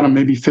 and they got them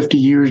maybe 50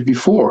 years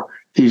before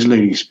these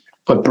ladies.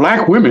 But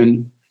black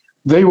women,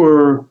 they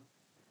were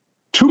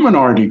 2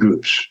 minority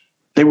groups.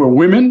 They were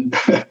women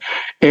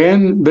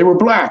and they were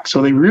black.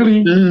 So they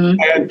really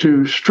had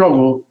to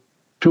struggle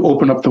to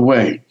open up the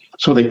way.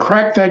 So they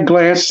cracked that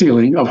glass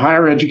ceiling of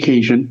higher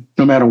education,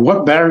 no matter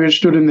what barriers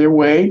stood in their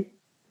way.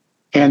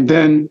 And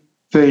then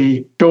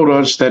they showed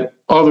us that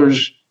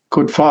others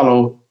could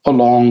follow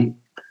along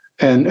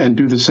and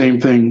do the same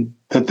thing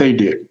that they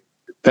did.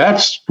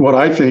 That's what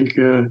I think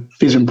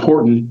is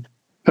important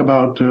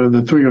about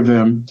the 3 of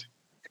them,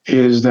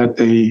 is that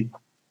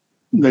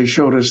they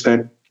showed us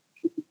that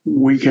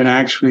we can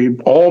actually,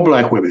 all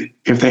black women,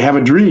 if they have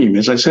a dream,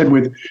 as I said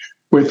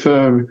with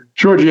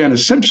Georgiana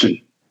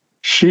Simpson,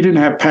 she didn't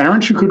have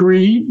parents who could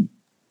read.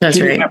 That's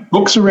she right. didn't have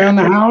books around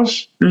the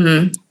house.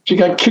 Mm-hmm. She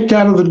got kicked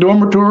out of the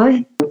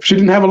dormitory. She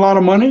didn't have a lot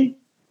of money.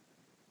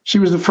 She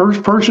was the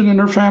first person in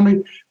her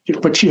family,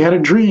 but she had a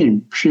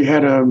dream. She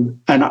had an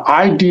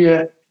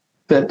idea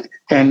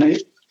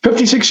and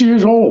 56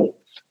 years old.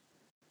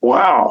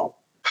 Wow.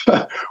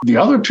 The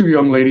other 2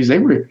 young ladies, they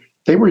were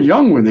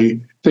young when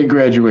they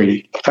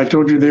graduated. I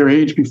told you their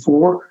age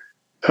before.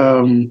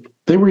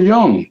 They were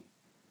young,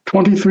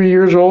 23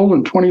 years old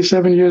and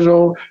 27 years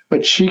old,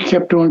 but she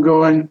kept on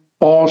going.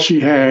 All she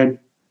had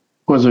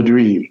was a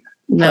dream.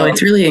 No,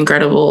 it's really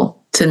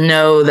incredible to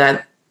know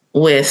that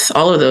with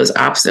all of those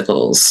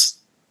obstacles,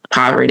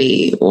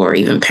 poverty, or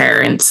even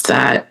parents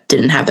that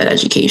didn't have that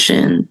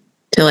education,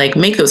 to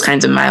make those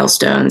kinds of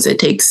milestones, it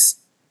takes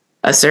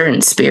a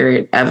certain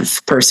spirit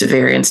of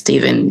perseverance to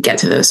even get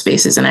to those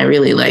spaces. And I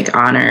really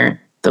honor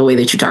the way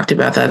that you talked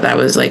about that. That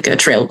was a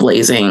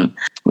trailblazing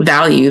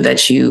value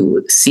that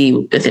you see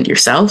within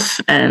yourself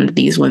and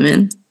these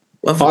women.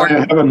 I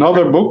have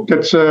another book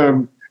that's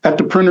at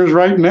the printers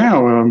right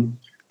now.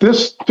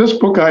 This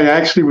book, I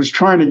actually was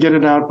trying to get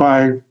it out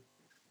by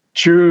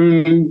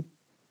June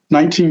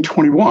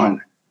 1921,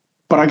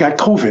 but I got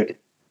COVID,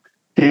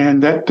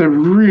 and that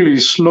really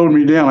slowed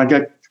me down. I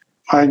got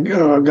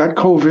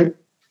COVID,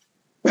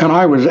 and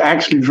I was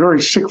actually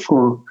very sick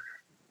for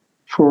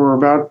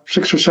about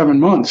 6 or 7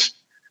 months,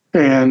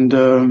 and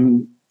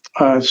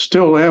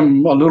still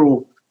am a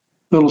little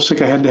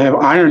sick. I had to have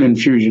iron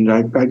infusions.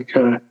 I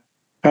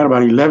had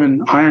about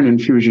 11 iron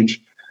infusions,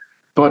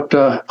 but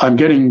I'm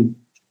getting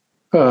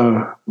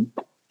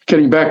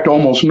back to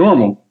almost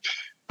normal.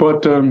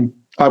 But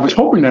I was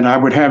hoping that I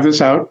would have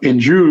this out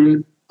in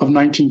June of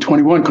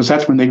 1921, because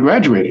that's when they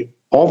graduated.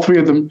 All 3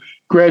 of them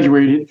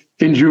graduated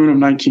in June of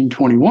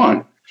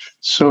 1921.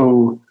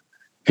 So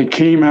it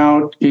came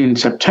out in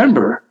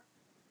September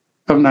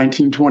of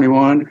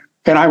 1921,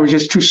 and I was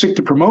just too sick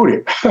to promote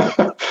it.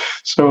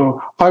 So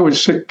I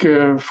was sick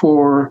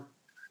for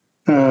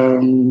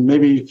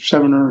maybe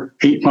 7 or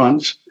 8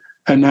 months,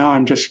 and now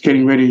I'm just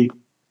getting ready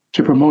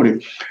to promote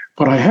it.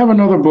 But I have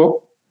another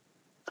book.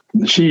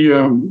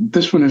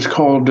 This one is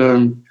called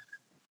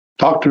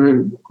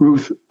Dr.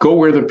 Ruth, Go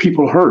Where the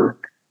People Hurt.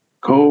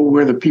 Go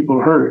Where the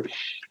People Hurt.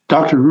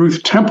 Dr.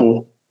 Ruth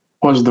Temple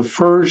was the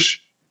first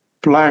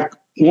Black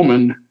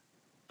woman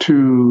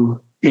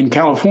in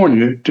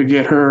California to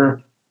get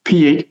her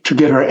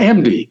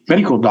MD,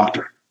 medical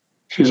doctor.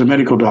 She's a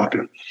medical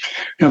doctor.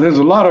 Now, there's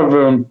a lot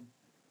of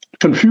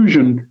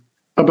confusion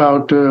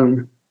about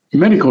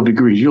medical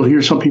degrees. You'll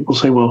hear some people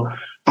say, well,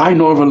 I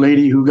know of a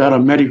lady who got a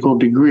medical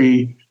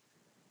degree,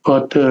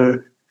 but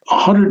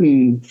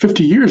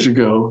 150 years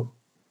ago,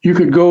 you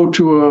could go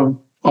to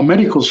a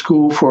medical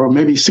school for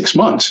maybe 6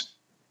 months,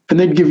 and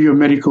they'd give you a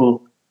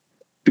medical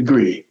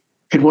degree.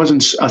 It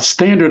wasn't a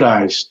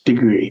standardized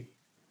degree.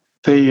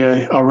 They,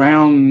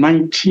 around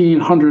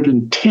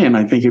 1910,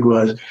 I think it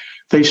was,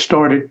 they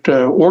started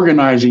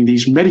organizing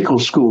these medical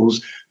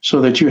schools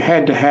so that you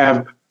had to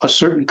have a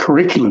certain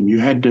curriculum.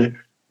 And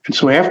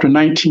so after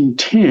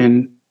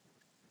 1910,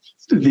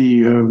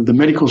 the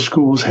medical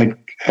schools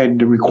had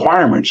the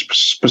requirements,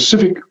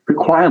 specific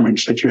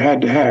requirements that you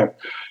had to have.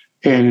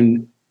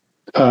 And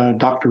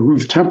Dr.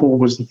 Ruth Temple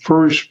was the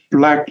first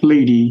Black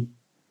lady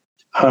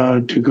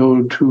to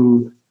go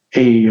to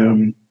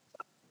a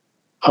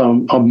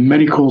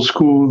medical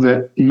school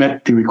that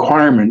met the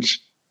requirements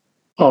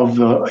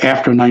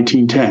after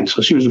 1910.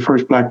 So she was the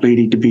first Black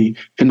lady to be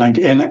and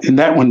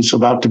that one's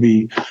about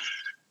to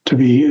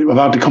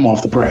come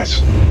off the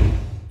press.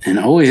 And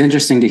always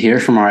interesting to hear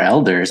from our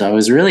elders. I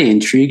was really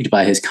intrigued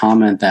by his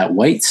comment that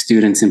white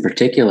students in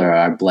particular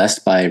are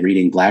blessed by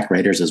reading Black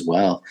writers as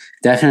well.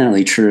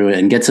 Definitely true,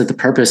 and gets at the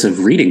purpose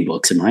of reading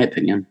books, in my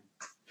opinion.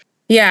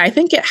 Yeah, I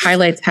think it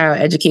highlights how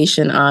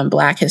education on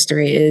Black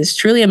history is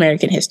truly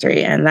American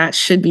history, and that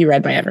should be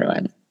read by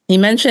everyone. He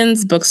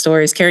mentions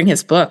bookstores carrying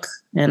his book,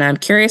 and I'm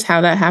curious how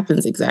that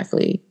happens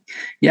exactly.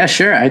 Yeah,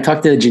 sure. I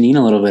talked to Janine a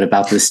little bit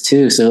about this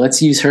too. So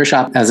let's use her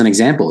shop as an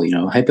example.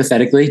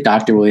 Hypothetically,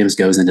 Dr. Williams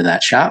goes into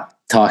that shop,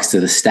 talks to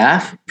the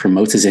staff,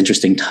 promotes his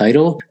interesting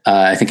title.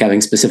 I think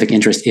having specific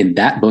interest in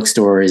that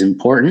bookstore is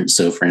important.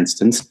 So for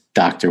instance,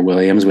 Dr.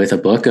 Williams with a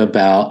book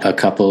about a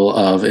couple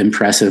of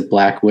impressive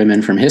Black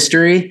women from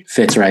history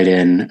fits right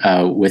in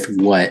with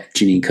what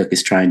Janine Cook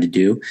is trying to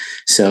do.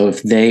 So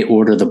if they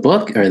order the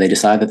book or they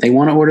decide that they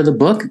want to order the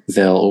book,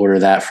 they'll order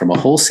that from a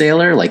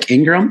wholesaler like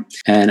Ingram.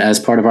 And as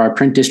part of our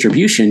print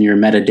distribution, your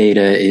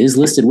metadata is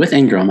listed with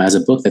Ingram as a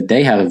book that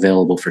they have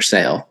available for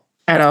sale.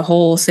 At a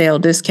wholesale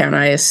discount,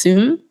 I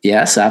assume?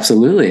 Yes,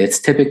 absolutely. It's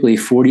typically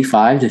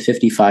 45 to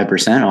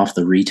 55% off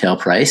the retail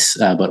price,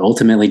 but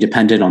ultimately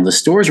dependent on the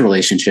store's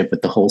relationship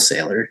with the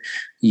wholesaler.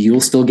 You'll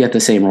still get the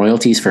same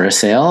royalties for a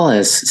sale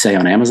as, say,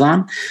 on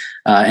Amazon.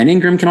 And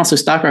Ingram can also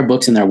stock our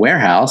books in their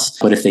warehouse,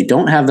 but if they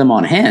don't have them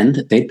on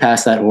hand, they'd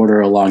pass that order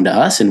along to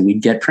us and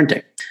we'd get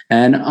printing.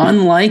 And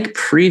unlike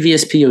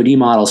previous POD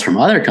models from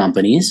other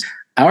companies,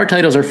 our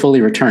titles are fully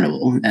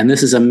returnable, and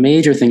this is a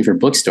major thing for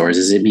bookstores,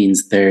 as it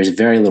means there's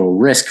very little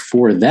risk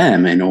for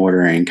them in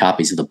ordering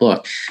copies of the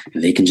book.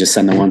 They can just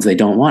send the ones they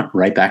don't want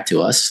right back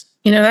to us.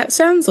 That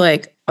sounds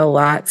like a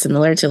lot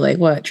similar to like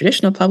what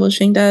traditional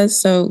publishing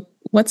does. So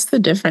what's the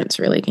difference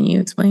really? Can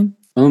you explain?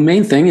 Well, the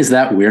main thing is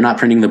that we're not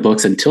printing the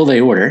books until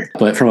they order.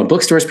 But from a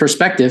bookstore's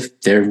perspective,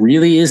 there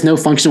really is no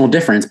functional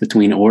difference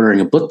between ordering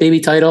a Book Baby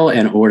title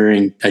and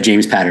ordering a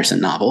James Patterson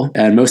novel.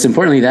 And most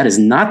importantly, that is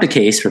not the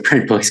case for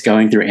print books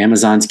going through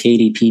Amazon's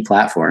KDP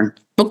platform.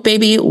 Book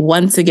Baby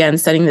once again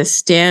setting the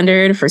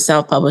standard for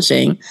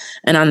self-publishing.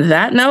 And on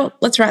that note,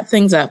 let's wrap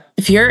things up.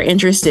 If you're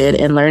interested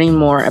in learning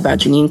more about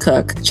Janine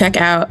Cook, check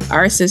out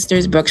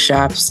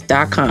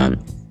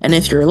oursistersbookshops.com. And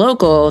if you're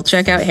local,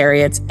 check out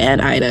Harriet's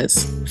and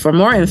Ida's. For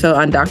more info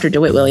on Dr.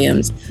 DeWitt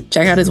Williams,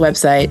 check out his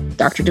website,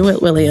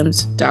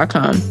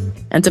 drdewittwilliams.com.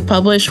 And to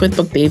publish with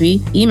Book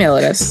Baby, email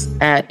us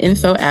at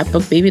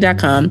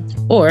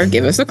info@bookbaby.com or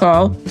give us a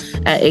call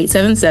at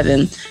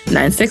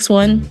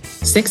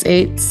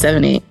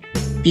 877-961-6878.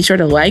 Be sure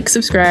to like,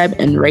 subscribe,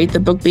 and rate the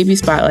Book Baby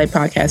Spotlight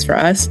podcast for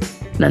us.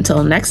 And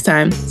until next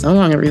time, so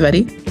long,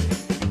 everybody.